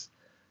 because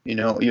you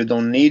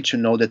don't need to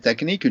know the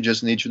technique, you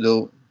just need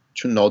to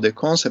know the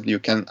concept. You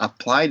can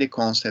apply the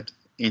concept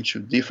into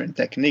different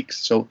techniques,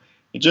 so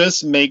it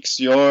just makes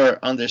your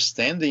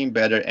understanding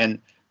better. And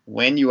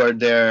when you are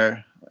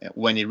there,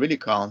 when it really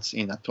counts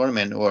in a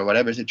tournament or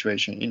whatever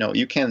situation,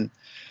 you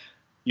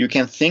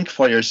can think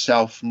for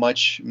yourself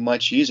much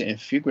easier and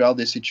figure out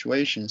the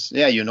situations.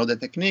 Yeah, the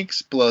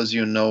techniques, plus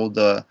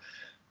the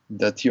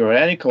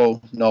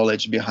theoretical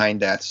knowledge behind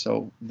that.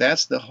 So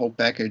that's the whole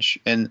package,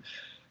 and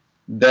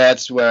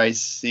that's where I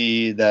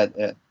see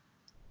that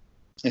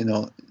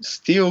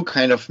still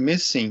kind of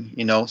missing.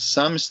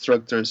 Some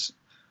instructors,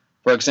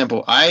 for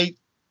example, I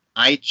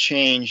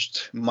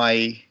changed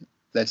my,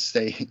 let's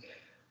say,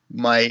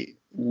 my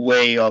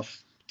way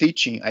of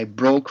teaching. I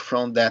broke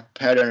from that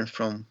pattern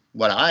from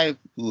what I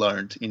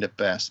learned in the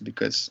past,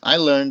 because I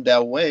learned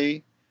that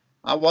way.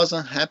 I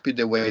wasn't happy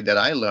the way that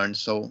I learned,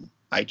 so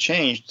I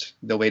changed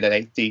the way that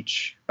I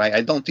teach. Right?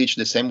 I don't teach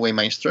the same way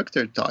my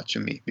instructor taught to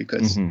me,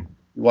 because Hmm.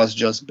 it was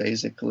just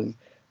basically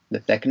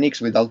the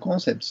techniques without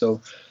concept. So,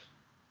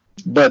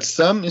 but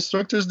some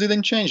instructors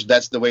didn't change.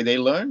 That's the way they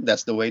learn.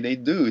 That's the way they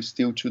do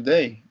still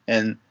today.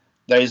 And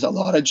there is a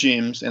lot of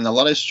gyms and a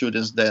lot of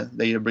students that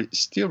they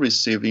still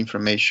receive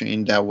information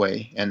in that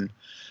way. And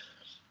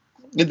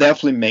it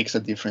definitely makes a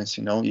difference,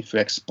 if you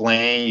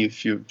explain,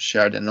 if you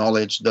share the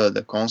knowledge,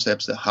 the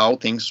concepts, the how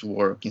things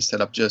work, instead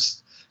of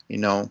just, you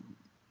know,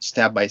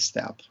 step by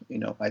step.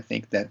 I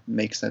think that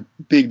makes a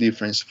big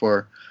difference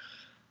for,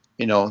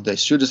 the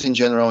students in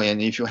general.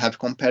 And if you have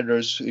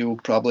competitors, you will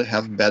probably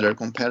have better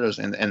competitors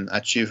and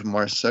achieve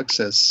more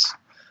success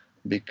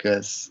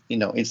because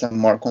it's a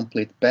more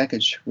complete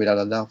package without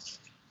a doubt.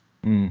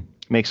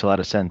 Makes a lot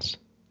of sense.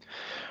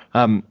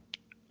 Um,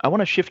 I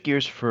want to shift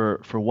gears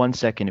for 1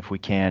 second, if we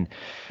can,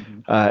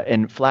 Mhm.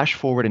 and flash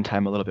forward in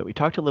time a little bit. We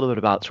talked a little bit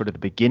about sort of the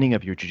beginning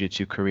of your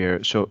jiu-jitsu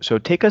career. So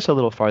take us a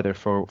little farther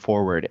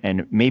forward,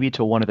 and maybe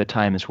to one of the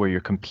times where you're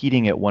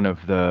competing at one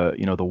of the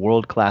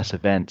world-class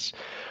events.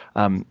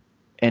 Um,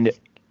 and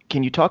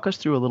can you talk us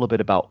through a little bit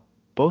about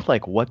both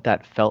like what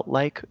that felt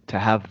like to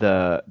have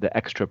the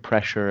extra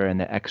pressure and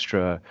the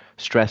extra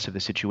stress of the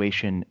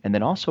situation, and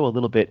then also a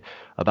little bit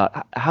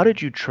about how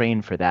did you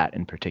train for that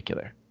in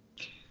particular?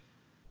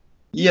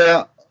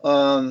 Yeah,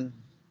 I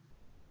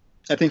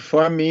think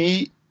for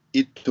me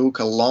it took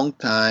a long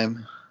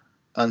time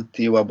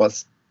until I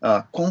was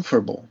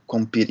comfortable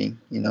competing.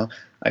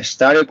 I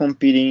started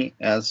competing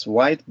as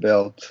white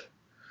belt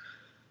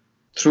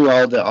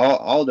throughout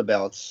all the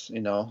belts,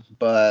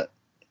 but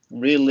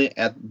really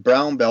at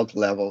brown belt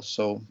level.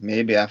 So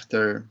maybe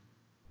after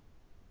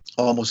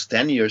almost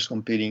 10 years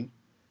competing,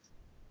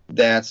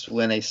 that's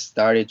when I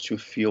started to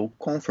feel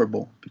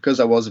comfortable because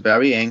I was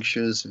very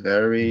anxious,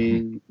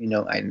 Hmm.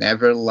 I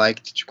never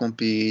liked to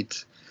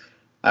compete.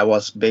 I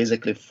was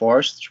basically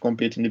forced to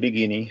compete in the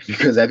beginning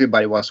because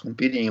everybody was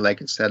competing.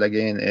 Like I said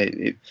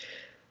again,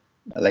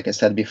 like I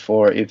said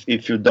before,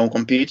 if you don't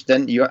compete,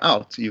 then you're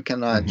out. You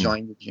cannot Hmm.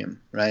 join the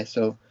gym, right?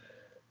 So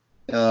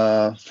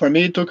for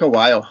me, it took a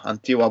while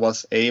until I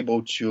was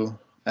able to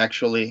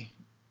actually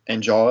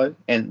enjoy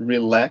and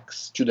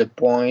relax to the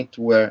point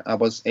where I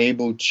was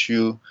able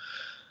to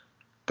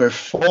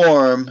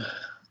perform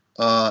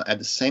at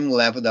the same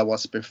level that I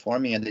was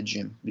performing at the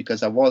gym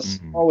because I was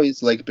Hmm.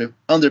 always like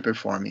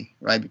underperforming,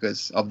 right?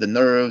 Because of the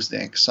nerves, the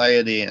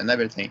anxiety, and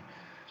everything.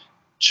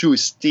 Too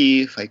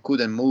stiff, I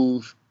couldn't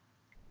move.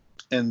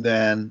 And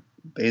then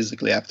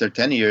basically after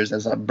 10 years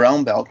as a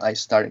brown belt, I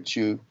started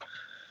to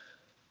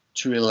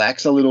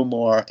relax a little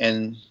more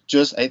and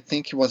just I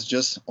think it was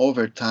just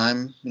over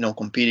time,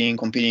 competing,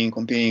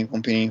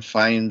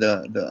 finding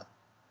the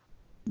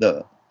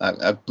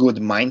a good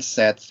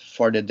mindset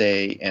for the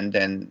day, and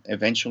then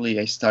eventually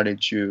I started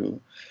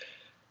to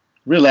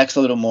relax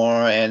a little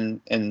more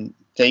and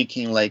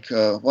taking like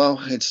well,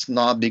 it's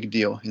not a big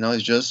deal,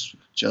 it's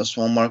just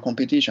one more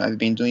competition. I've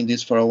been doing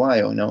this for a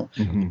while, if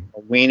Hmm. I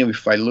win,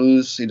 if I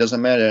lose, it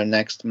doesn't matter.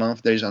 Next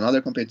month there's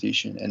another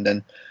competition, and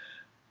then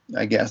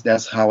I guess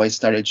that's how I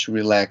started to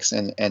relax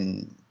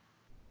and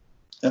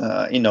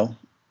uh, you know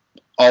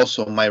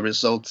also my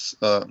results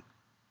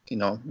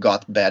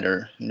got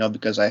better,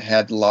 because I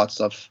had lots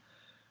of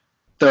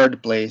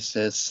third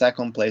places,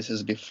 second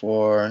places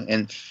before,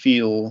 and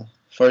few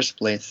first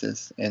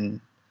places, and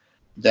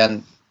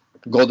then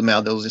gold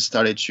medals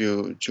started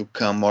to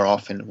come more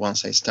often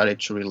once I started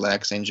to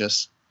relax and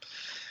just,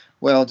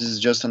 well, this is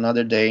just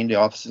another day in the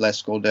office.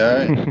 Let's go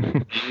there and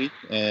compete,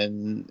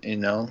 and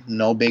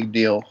no big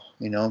deal.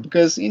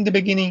 Because in the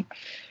beginning,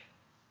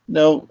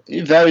 no,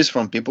 it varies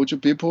from people to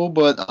people,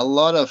 but a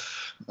lot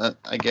of,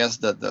 I guess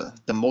that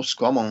the most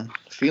common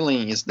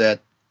feeling is that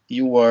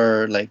you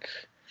are like,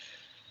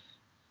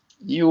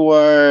 you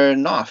are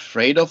not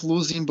afraid of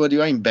losing, but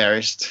you are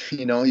embarrassed,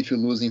 if you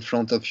lose in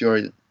front of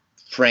your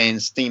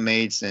friends,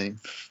 teammates, and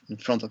in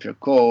front of your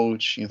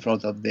coach, in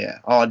front of the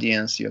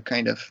audience. You're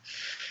kind of,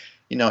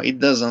 it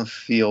doesn't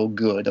feel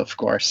good, of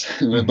course.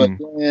 But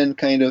Hmm. then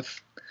kind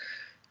of,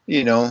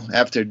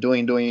 after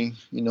doing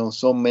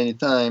so many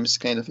times,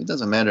 kind of, it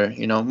doesn't matter.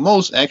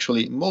 Most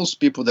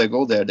people that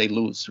go there, they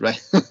lose,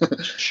 right?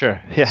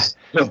 Sure. Yeah.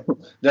 So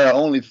there are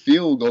only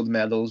few gold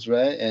medals,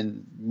 right?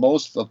 And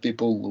most of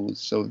people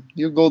lose. So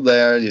you go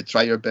there, you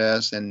try your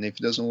best, and if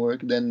it doesn't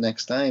work, then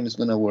next time it's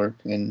gonna work,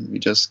 and you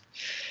just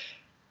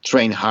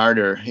train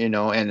harder,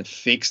 and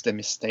fix the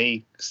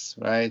mistakes,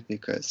 right?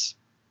 Because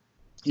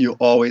you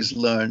always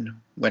learn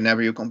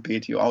whenever you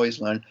compete. You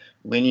always learn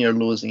when you're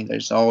losing.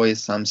 There's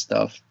always some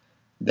stuff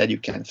that you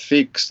can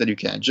fix, that you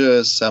can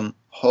adjust, some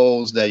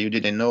holes that you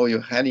didn't know you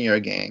had in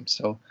your game.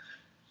 So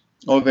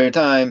over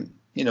time,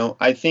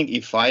 I think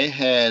if I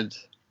had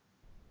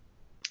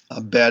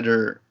a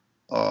better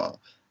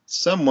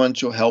someone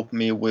to help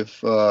me with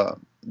the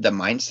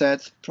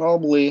mindset,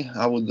 probably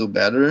I would do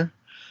better.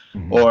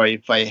 Hmm. Or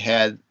if I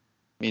had,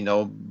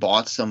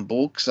 bought some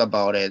books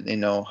about it,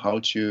 how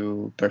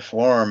to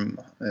perform,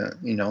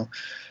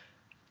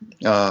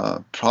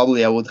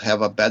 probably I would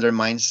have a better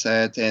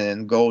mindset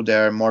and go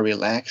there more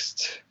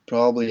relaxed.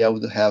 Probably I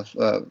would have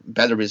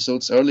better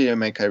results earlier in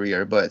my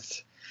career,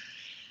 but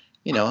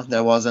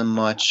there wasn't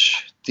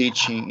much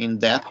teaching in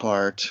that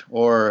part,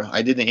 or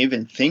I didn't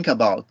even think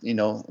about,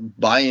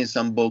 buying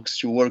some books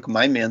to work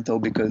my mental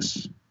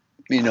because,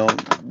 you know,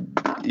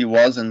 it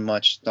wasn't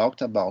much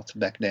talked about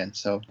back then.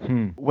 So,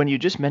 When you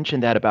just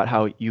mentioned that about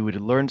how you would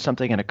learn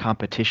something in a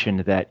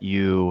competition that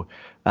you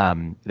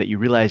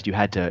realized you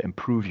had to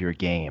improve your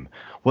game,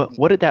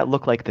 what did that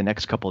look like the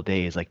next couple of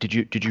days? Like,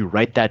 did you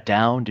write that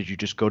down? Did you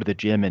just go to the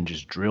gym and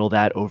just drill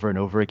that over and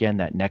over again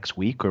that next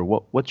week, or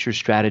what's your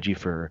strategy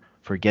for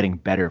getting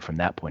better from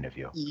that point of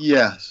view?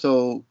 yeah.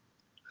 So,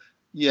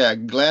 yeah,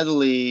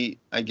 gladly,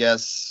 I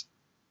guess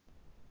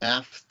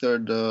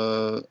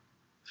after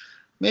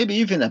maybe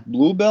even a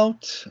blue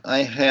belt,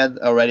 I had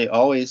already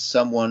always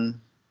someone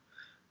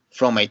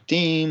from my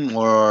team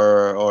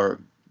or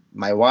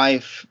my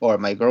wife or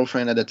my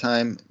girlfriend at the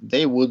time.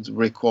 They would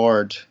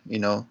record,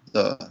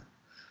 the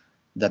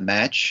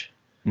match.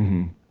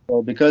 Hmm.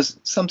 Well, because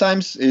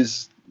sometimes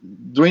is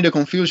during the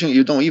confusion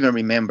you don't even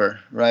remember,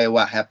 right,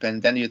 what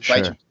happened. Then you try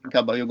to Sure. think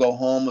about, you go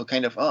home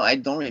kind of, oh, I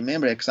don't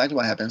remember exactly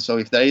what happened. So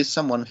if there is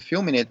someone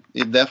filming it,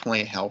 it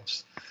definitely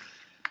helps.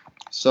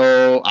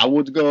 So I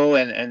would go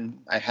and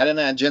I had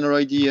a general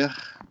idea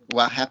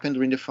what happened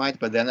during the fight,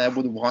 but then I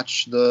would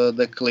watch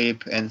the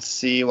clip and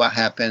see what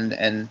happened,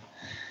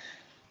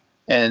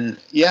 and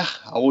yeah,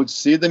 I would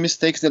see the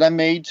mistakes that I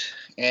made,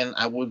 and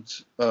I would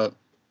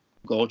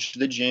go to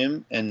the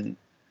gym and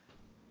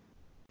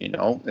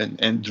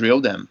and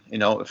drill them,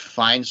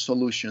 find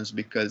solutions,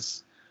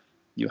 because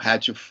you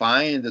had to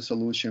find the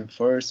solution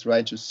first,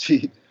 right, to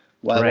see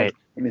what was Right.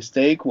 the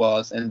mistake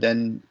was, and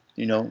then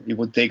it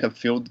would take a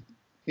few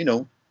you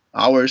know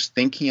hours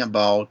thinking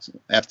about,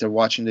 after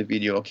watching the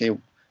video, okay,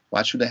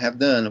 what should I have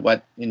done,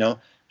 what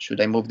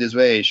should I move this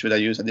way, should I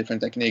use a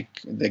different technique,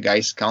 the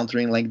guy's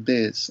countering like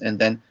this, and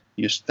then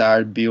you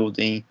start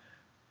building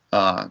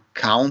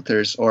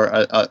counters or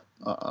a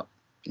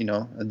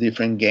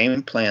different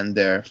game plan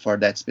there for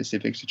that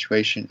specific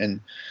situation.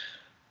 And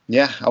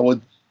yeah, I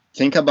would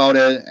think about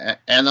it,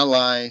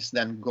 analyze,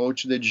 then go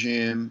to the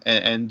gym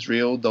and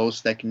drill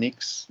those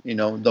techniques,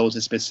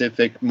 those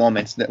specific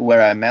moments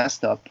where I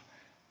messed up,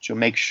 to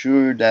make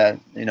sure that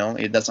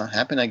it doesn't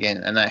happen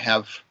again. And I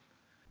have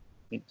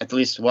at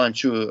least one,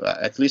 two,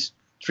 at least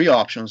three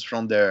options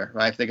from there,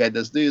 right? If the guy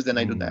does this, then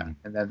I do that, Mm.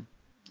 and then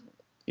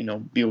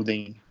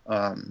building.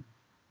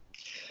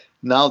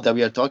 Now that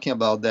we are talking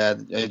about that,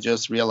 I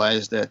just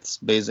realized that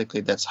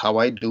basically that's how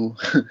I do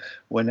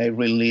when I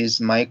release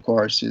my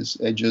courses.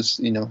 I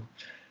just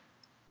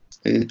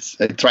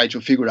I try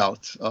to figure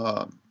out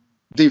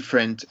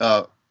different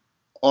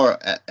or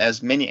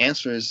as many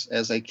answers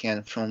as I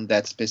can from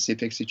that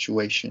specific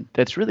situation.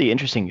 That's really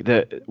interesting.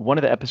 The one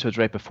of the episodes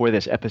right before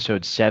this,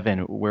 episode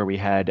 7, where we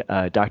had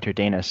Dr.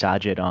 Dana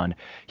Sajid on,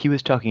 he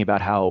was talking about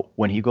how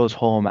when he goes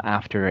home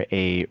after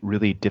a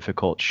really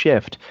difficult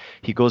shift,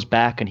 he goes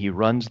back and he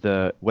runs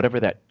the whatever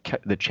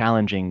the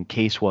challenging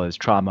case was,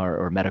 trauma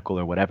or medical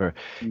or whatever.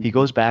 He Mhm.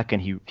 goes back and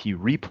he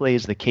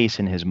replays the case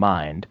in his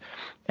mind,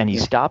 and he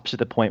Yeah. stops at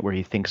the point where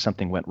he thinks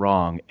something went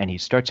wrong, and he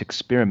starts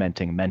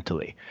experimenting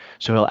mentally.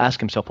 So he'll ask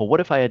himself, well, what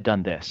if I had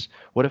done this?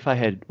 What if I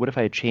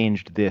had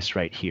changed this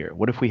right here?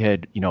 What if we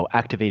had,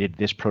 activated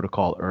this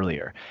protocol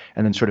earlier?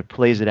 And then sort of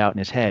plays it out in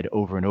his head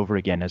over and over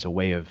again as a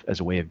way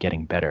of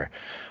getting better,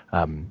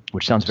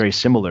 which sounds very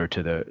similar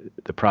to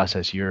the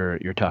process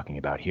you're talking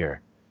about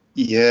here.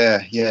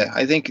 Yeah, yeah.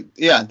 I think,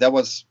 yeah, that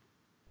was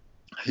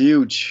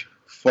huge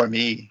for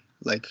me.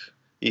 Like,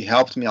 it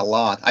helped me a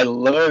lot. I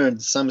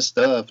learned some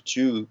stuff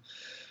too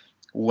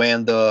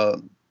when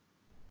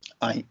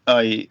I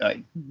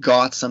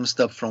got some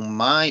stuff from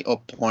my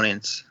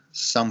opponents,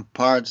 some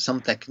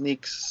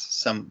techniques,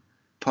 some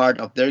part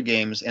of their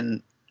games,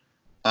 and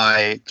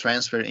I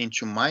transferred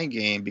into my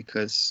game,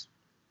 because,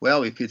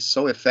 well, if it's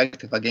so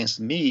effective against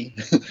me,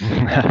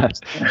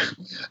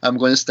 I'm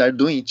going to start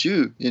doing it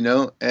too,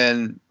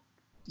 and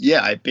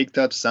yeah, I picked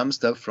up some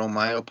stuff from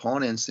my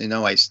opponents.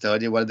 I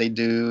studied what they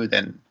do,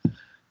 then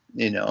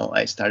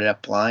I started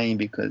applying,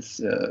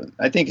 because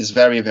I think it's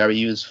very, very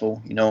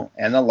useful.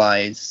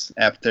 Analyze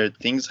after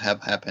things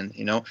have happened.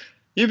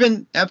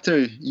 Even after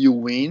you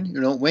win.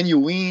 When you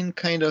win,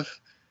 kind of,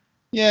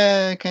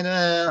 yeah, kind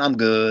of, I'm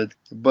good.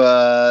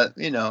 But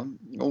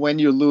when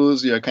you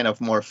lose, you're kind of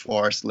more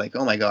forced. Like,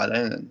 oh my god,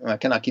 I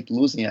cannot keep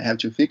losing. I have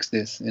to fix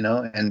this.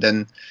 And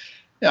then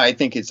yeah, I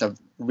think it's a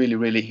really,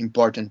 really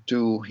important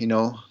to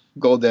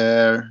go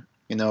there,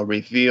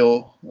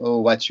 reveal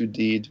what you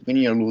did when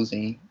you're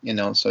losing,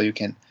 so you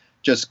can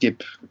just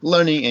keep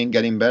learning and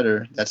getting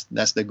better.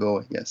 That's the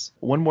goal, I guess.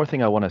 One more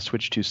thing I want to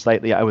switch to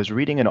slightly. I was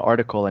reading an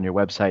article on your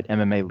website,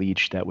 MMA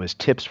Leech, that was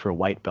tips for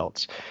white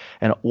belts.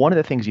 And one of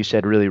the things you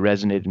said really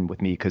resonated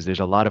with me because there's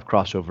a lot of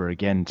crossover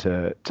again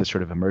to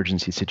sort of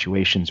emergency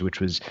situations,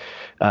 which was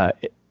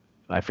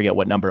I forget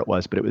what number it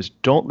was, but it was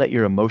don't let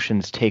your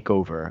emotions take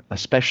over,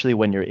 especially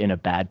when you're in a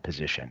bad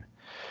position.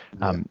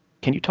 Yeah.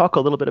 Can you talk a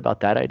little bit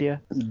about that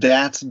idea?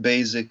 That's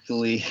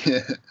basically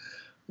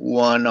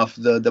one of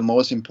the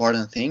most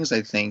important things,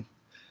 I think,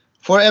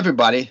 for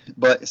everybody,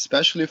 but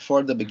especially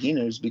for the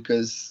beginners,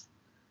 because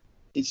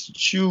it's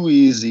too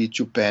easy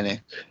to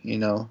panic,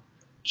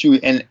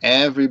 and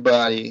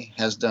everybody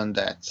has done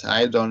that.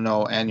 I don't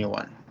know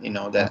anyone,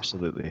 that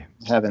Absolutely.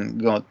 haven't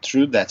gone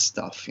through that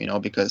stuff,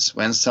 because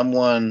when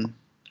someone,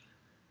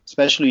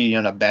 especially you're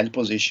in a bad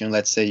position,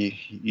 let's say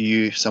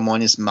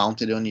someone is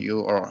mounted on you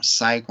or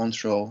side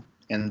control,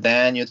 and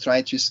then you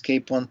try to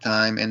escape one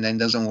time and then it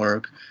doesn't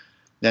work,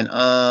 then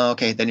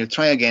okay, then you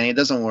try again, it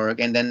doesn't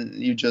work, and then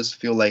you just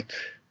feel like,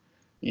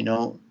 you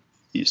know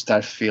you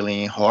start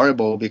feeling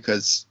horrible,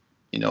 because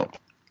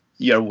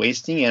you're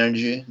wasting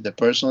energy, the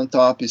person on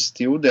top is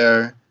still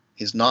there,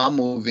 he's not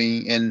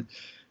moving, and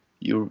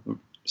you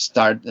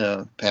start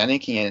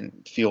panicking and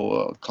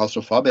feel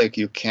claustrophobic.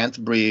 You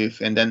can't breathe,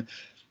 and then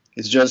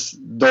it's just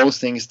those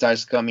things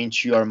starts coming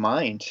to your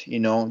mind,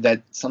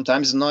 that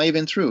sometimes is not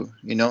even true.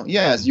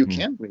 Yes, you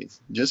can breathe.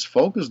 Just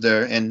focus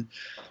there and,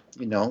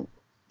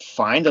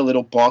 find a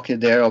little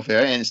pocket there of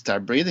air and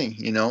start breathing,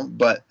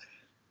 But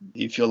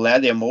if you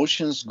let the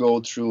emotions go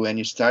through and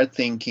you start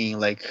thinking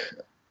like,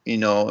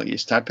 you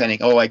start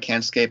panicking, oh, I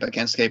can't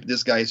escape.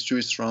 This guy is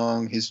too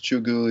strong. He's too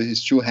good.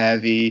 He's too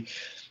heavy.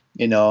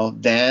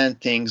 Then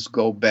things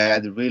go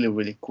bad really,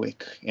 really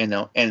quick,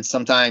 and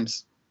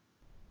sometimes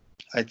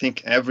I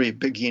think every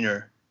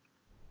beginner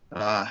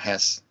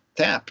has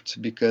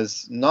tapped,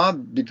 because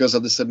not because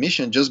of the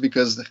submission, just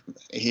because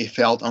he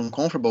felt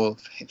uncomfortable,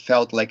 he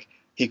felt like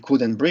he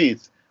couldn't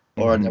breathe,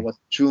 or there was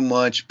too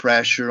much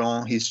pressure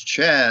on his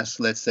chest,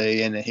 let's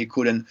say, and he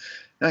couldn't.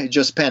 He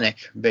just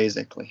panicked,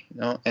 basically,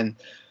 and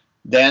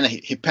then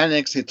he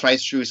panics, he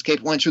tries to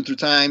escape 1, 2, 3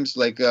 times,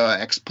 like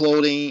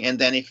exploding, and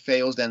then he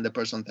fails, then the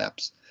person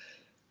taps.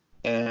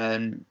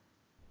 And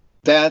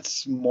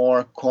that's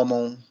more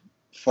common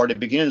for the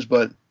beginners,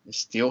 but it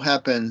still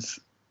happens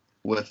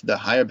with the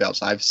higher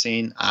belts. I've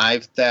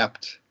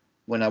tapped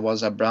when I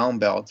was a brown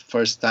belt,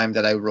 first time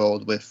that I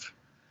rolled with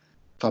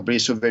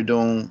Fabrício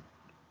Verdun,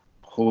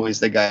 who is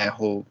the guy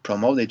who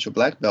promoted to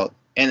black belt,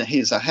 and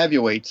he's a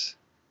heavyweight,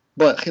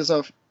 but he's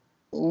a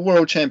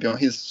world champion.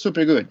 He's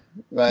super good,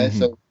 right?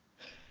 So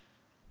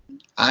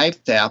I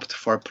tapped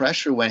for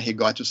pressure when he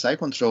got to side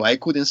control. I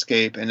couldn't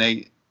escape, and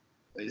I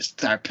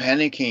start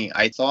panicking.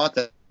 I thought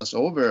that was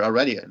over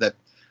already.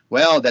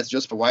 Well, that's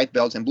just for white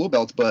belts and blue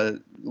belts, but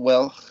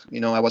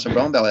I was a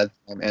brown belt at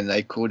the time, and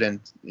I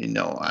couldn't.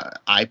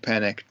 I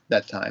panicked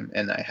that time,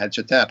 and I had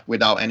to tap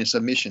without any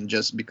submission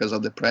just because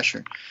of the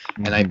pressure,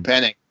 and I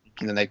panicked,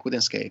 and I couldn't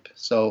escape.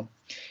 So,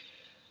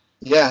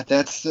 yeah,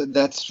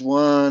 that's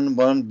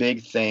one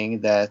big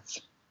thing, that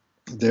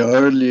the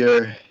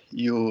earlier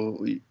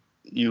you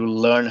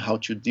learn how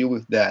to deal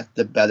with that,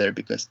 the better,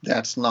 because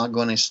that's not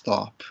going to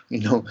stop,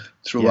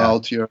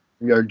 throughout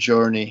your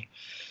journey.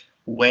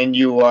 When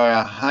you are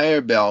a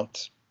higher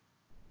belt,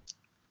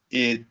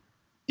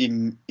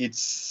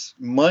 it's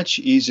much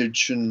easier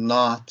to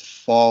not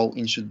fall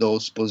into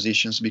those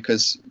positions,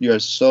 because you're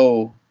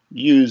so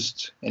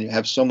used and you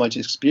have so much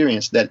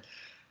experience that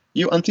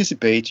you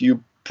anticipate,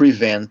 you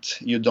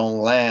prevent, you don't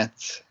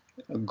let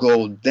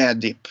go that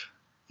deep,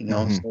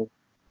 so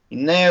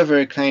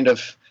never kind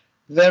of,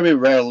 very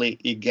rarely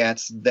it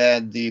gets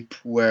that deep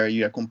where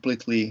you're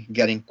completely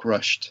getting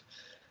crushed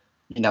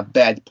in a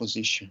bad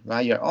position,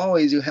 right? You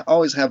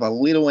always have a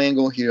little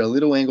angle here, a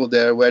little angle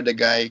there, where the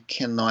guy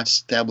cannot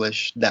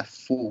establish that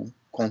full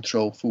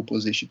control, full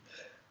position.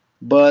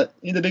 But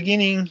in the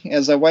beginning,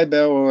 as a white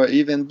belt or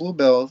even blue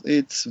belt,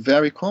 it's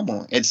very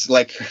common. It's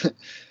like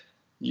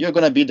you're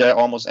gonna be there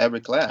almost every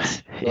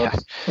class. Yeah.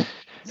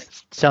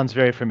 Sounds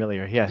very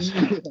familiar. Yes.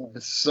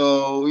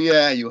 So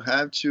yeah, you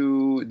have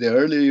to. The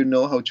earlier you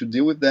know how to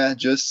deal with that,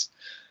 just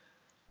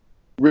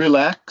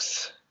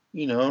relax.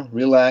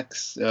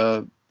 Relax.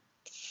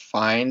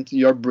 Find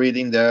your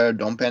breathing there.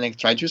 Don't panic.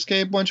 Try to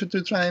escape 1, 2,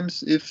 3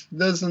 times. If it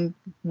doesn't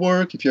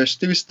work, if you're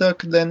still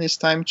stuck, then it's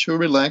time to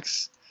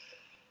relax.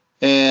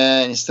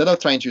 And instead of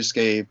trying to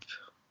escape,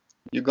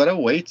 you gotta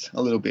wait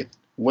a little bit.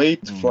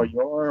 Wait for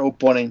your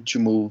opponent to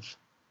move.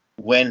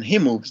 When he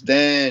moves,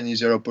 then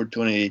is your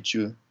opportunity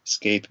to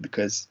escape,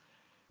 because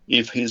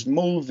if he's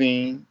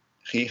moving,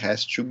 he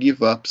has to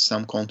give up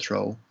some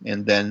control,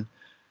 and then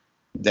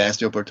that's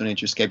the opportunity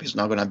to escape. He's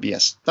not going to be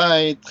as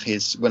tight.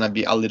 He's going to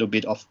be a little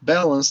bit off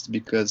balance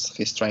because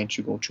he's trying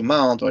to go to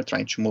mount, or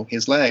trying to move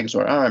his legs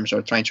or arms,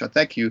 or trying to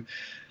attack you.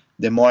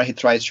 The more he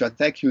tries to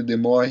attack you, the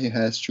more he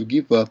has to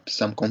give up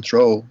some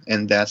control,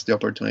 and that's the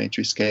opportunity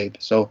to escape.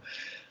 So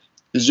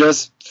it's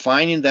just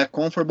finding that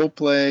comfortable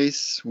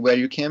place where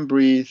you can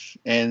breathe,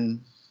 and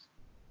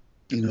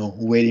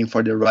waiting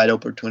for the right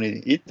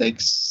opportunity. It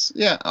takes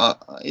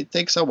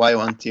a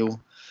while until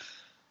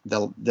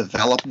they'll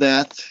develop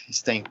that,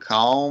 staying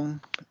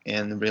calm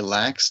and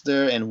relaxed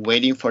there, and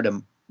waiting for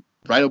the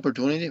right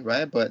opportunity,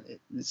 right? But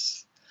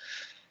it's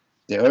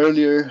the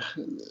earlier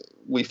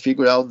we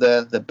figure out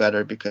that, the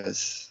better,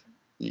 because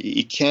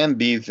it can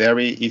be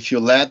if you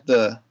let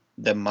the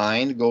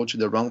mind go to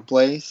the wrong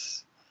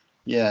place,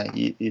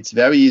 it's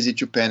very easy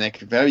to panic,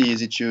 very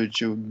easy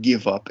to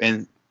give up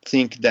and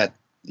think that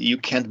you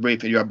can't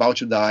breathe, you're about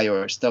to die,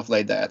 or stuff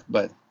like that.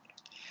 But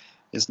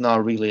it's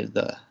not really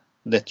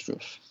the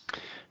truth.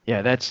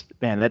 Yeah,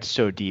 that's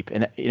so deep.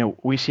 And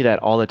we see that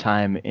all the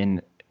time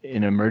in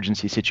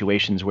emergency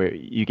situations, where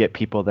you get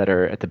people that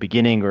are at the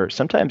beginning, or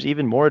sometimes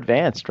even more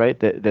advanced, right?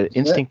 The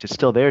instinct is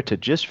still there to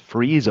just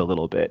freeze a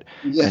little bit,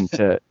 and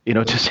to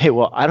to say,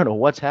 well, I don't know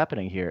what's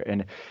happening here.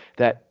 And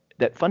that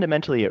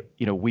fundamentally,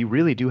 we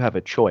really do have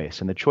a choice,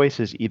 and the choice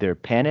is either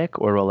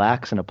panic or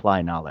relax and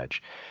apply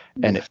knowledge.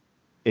 And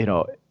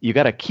you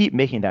got to keep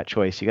making that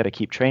choice. You got to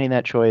keep training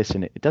that choice,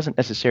 and it doesn't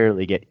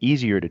necessarily get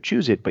easier to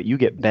choose it, but you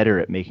get better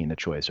at making the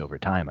choice over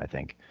time, I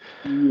think.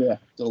 Yeah,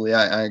 totally.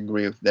 I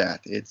agree with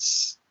that.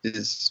 It's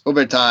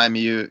over time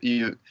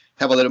you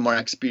have a little more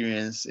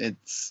experience,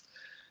 it's,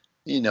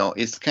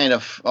 it's kind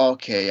of,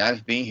 okay,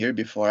 I've been here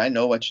before, I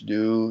know what to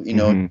do,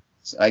 Hmm.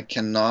 I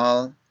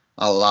cannot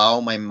allow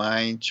my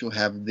mind to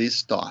have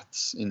these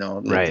thoughts,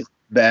 Right. these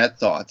bad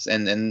thoughts,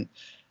 and then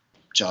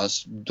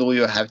just do what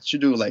you have to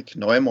do, like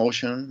no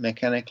emotion,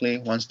 mechanically,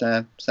 one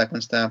step,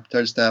 second step,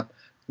 third step,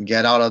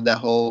 get out of that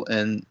hole,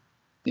 and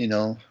you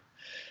know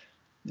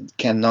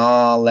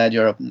cannot let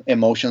your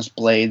emotions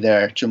play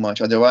there too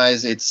much.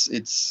 Otherwise, it's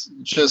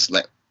just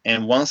like,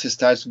 and once it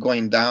starts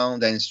going down,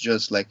 then it's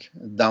just like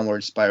a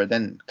downward spiral.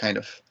 Then kind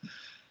of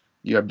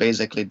you're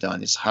basically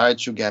done. It's hard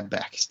to get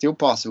back. Still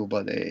possible,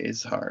 but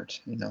it's hard.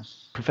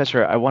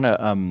 Professor, I want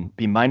to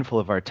be mindful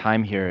of our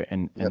time here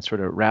and Yep.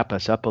 sort of wrap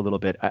us up a little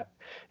bit.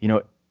 You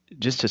know,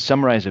 just to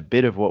summarize a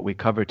bit of what we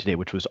covered today,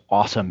 which was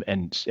awesome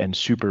and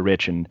super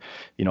rich. And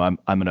I'm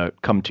going to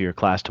come to your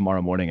class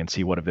tomorrow morning and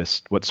see what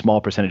small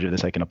percentage of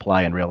this I can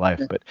apply in real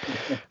life. But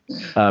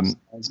Sounds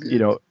you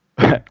good. know,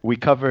 we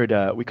covered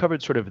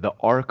sort of the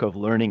arc of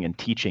learning and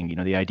teaching,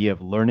 the idea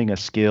of learning a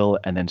skill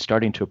and then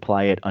starting to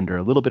apply it under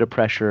a little bit of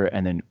pressure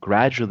and then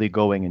gradually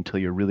going until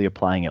you're really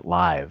applying it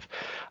live.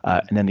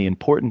 And then the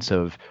importance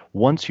of,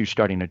 once you're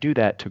starting to do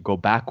that, to go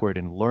backward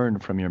and learn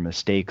from your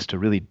mistakes, to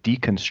really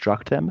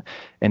deconstruct them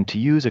and to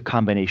use a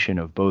combination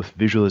of both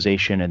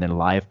visualization and then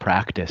live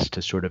practice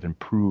to sort of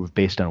improve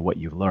based on what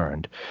you've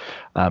learned.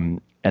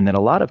 And then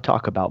a lot of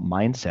talk about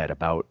mindset,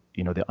 about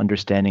the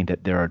understanding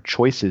that there are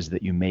choices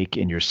that you make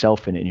in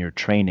yourself and in your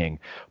training,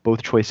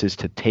 both choices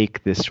to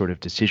take this sort of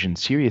decision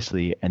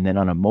seriously, and then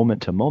on a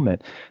moment to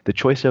moment, the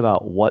choice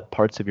about what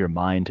parts of your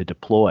mind to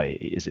deploy.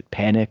 Is it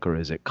panic or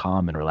is it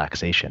calm and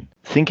relaxation?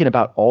 Thinking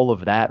about all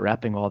of that,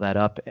 wrapping all that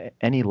up,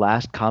 any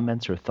last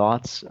comments or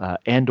thoughts,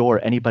 and/or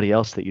anybody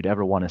else that you'd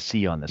ever want to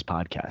see on this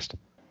podcast?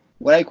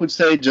 What I could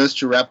say just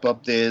to wrap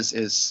up this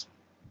is,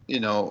 you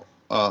know,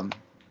 um,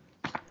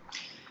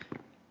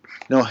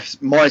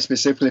 more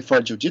specifically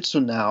for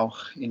jiu-jitsu now,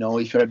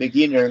 if you're a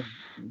beginner,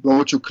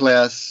 go to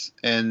class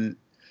and,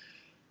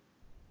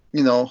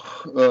 you know,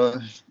 uh,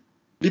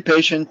 be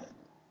patient,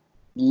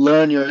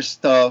 learn your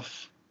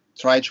stuff,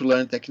 try to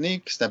learn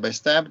technique step by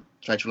step,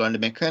 try to learn the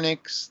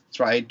mechanics,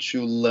 try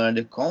to learn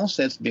the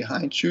concepts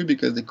behind you,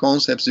 because the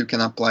concepts you can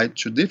apply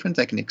to different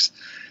techniques.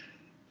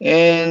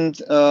 And,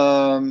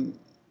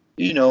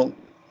 you know,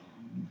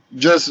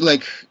 just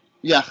like,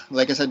 yeah,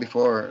 like I said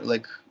before,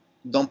 like,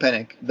 don't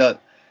panic.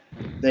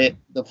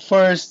 The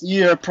first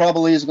year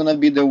probably is gonna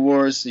be the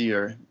worst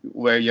year,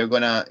 where you're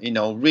gonna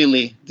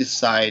really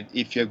decide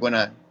if you're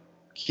gonna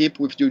keep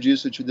with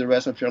jiu-jitsu to the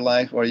rest of your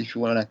life, or if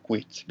you wanna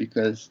quit,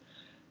 because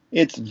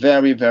it's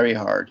very, very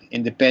hard.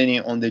 And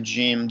depending on the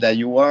gym that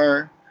you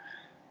are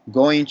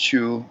going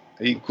to,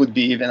 it could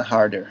be even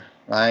harder,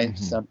 right?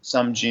 Hmm.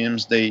 Some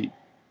gyms,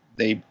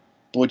 they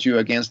put you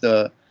against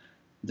the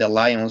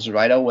lions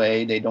right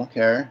away. They don't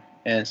care.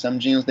 And some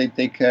gyms, they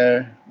take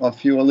care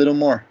of you a little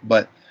more.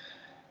 But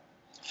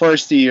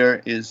first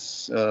year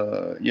is,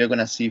 you're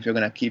gonna see if you're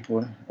gonna keep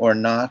or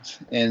not.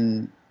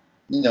 And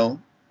you know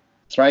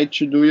try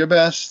to do your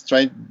best,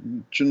 try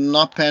to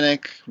not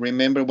panic.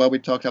 Remember what we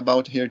talked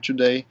about here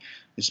today.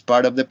 It's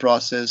part of the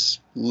process.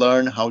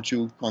 Learn how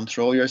to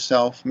control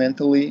yourself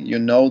mentally. You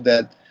know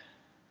that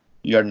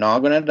you're not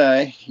gonna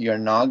die, you're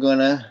not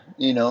gonna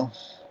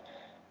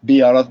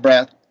be out of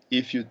breath.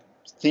 If you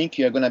think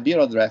you're gonna be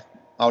out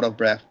of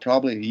breath,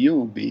 probably you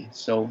will be.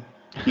 So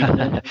keep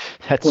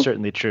That's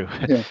certainly true.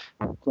 yeah,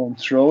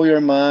 control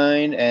your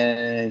mind,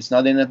 and it's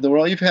not the end of the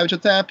world. If you have to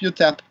tap, you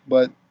tap,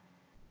 but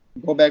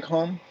go back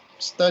home,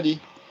 study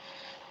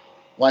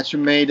what you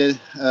made it,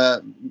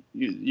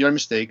 your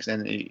mistakes,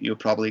 and you'll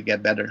probably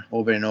get better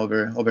over and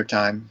over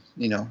time.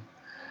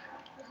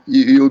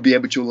 You'll be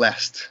able to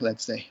last,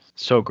 let's say.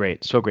 So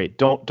great, so great.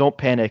 Don't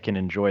panic and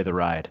enjoy the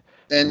ride.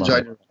 Love Enjoy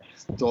it. the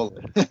ride.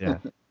 Totally. Yeah.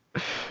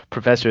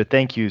 Professor,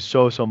 thank you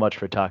so much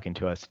for talking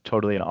to us.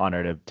 Totally an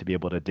honor to be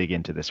able to dig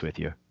into this with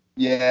you.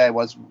 Yeah, it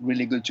was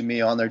really good to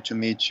me. Honored to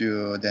meet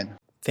you, Dan.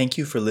 Thank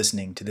you for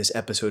listening to this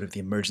episode of the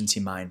Emergency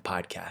Mind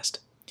podcast.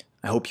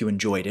 I hope you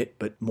enjoyed it,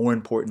 but more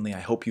importantly, I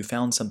hope you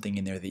found something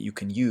in there that you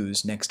can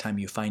use next time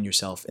you find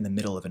yourself in the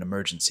middle of an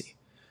emergency.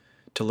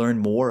 To learn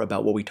more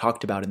about what we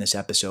talked about in this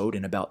episode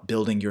and about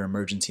building your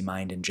emergency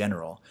mind in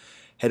general,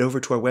 head over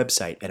to our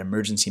website at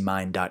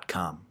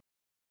emergencymind.com.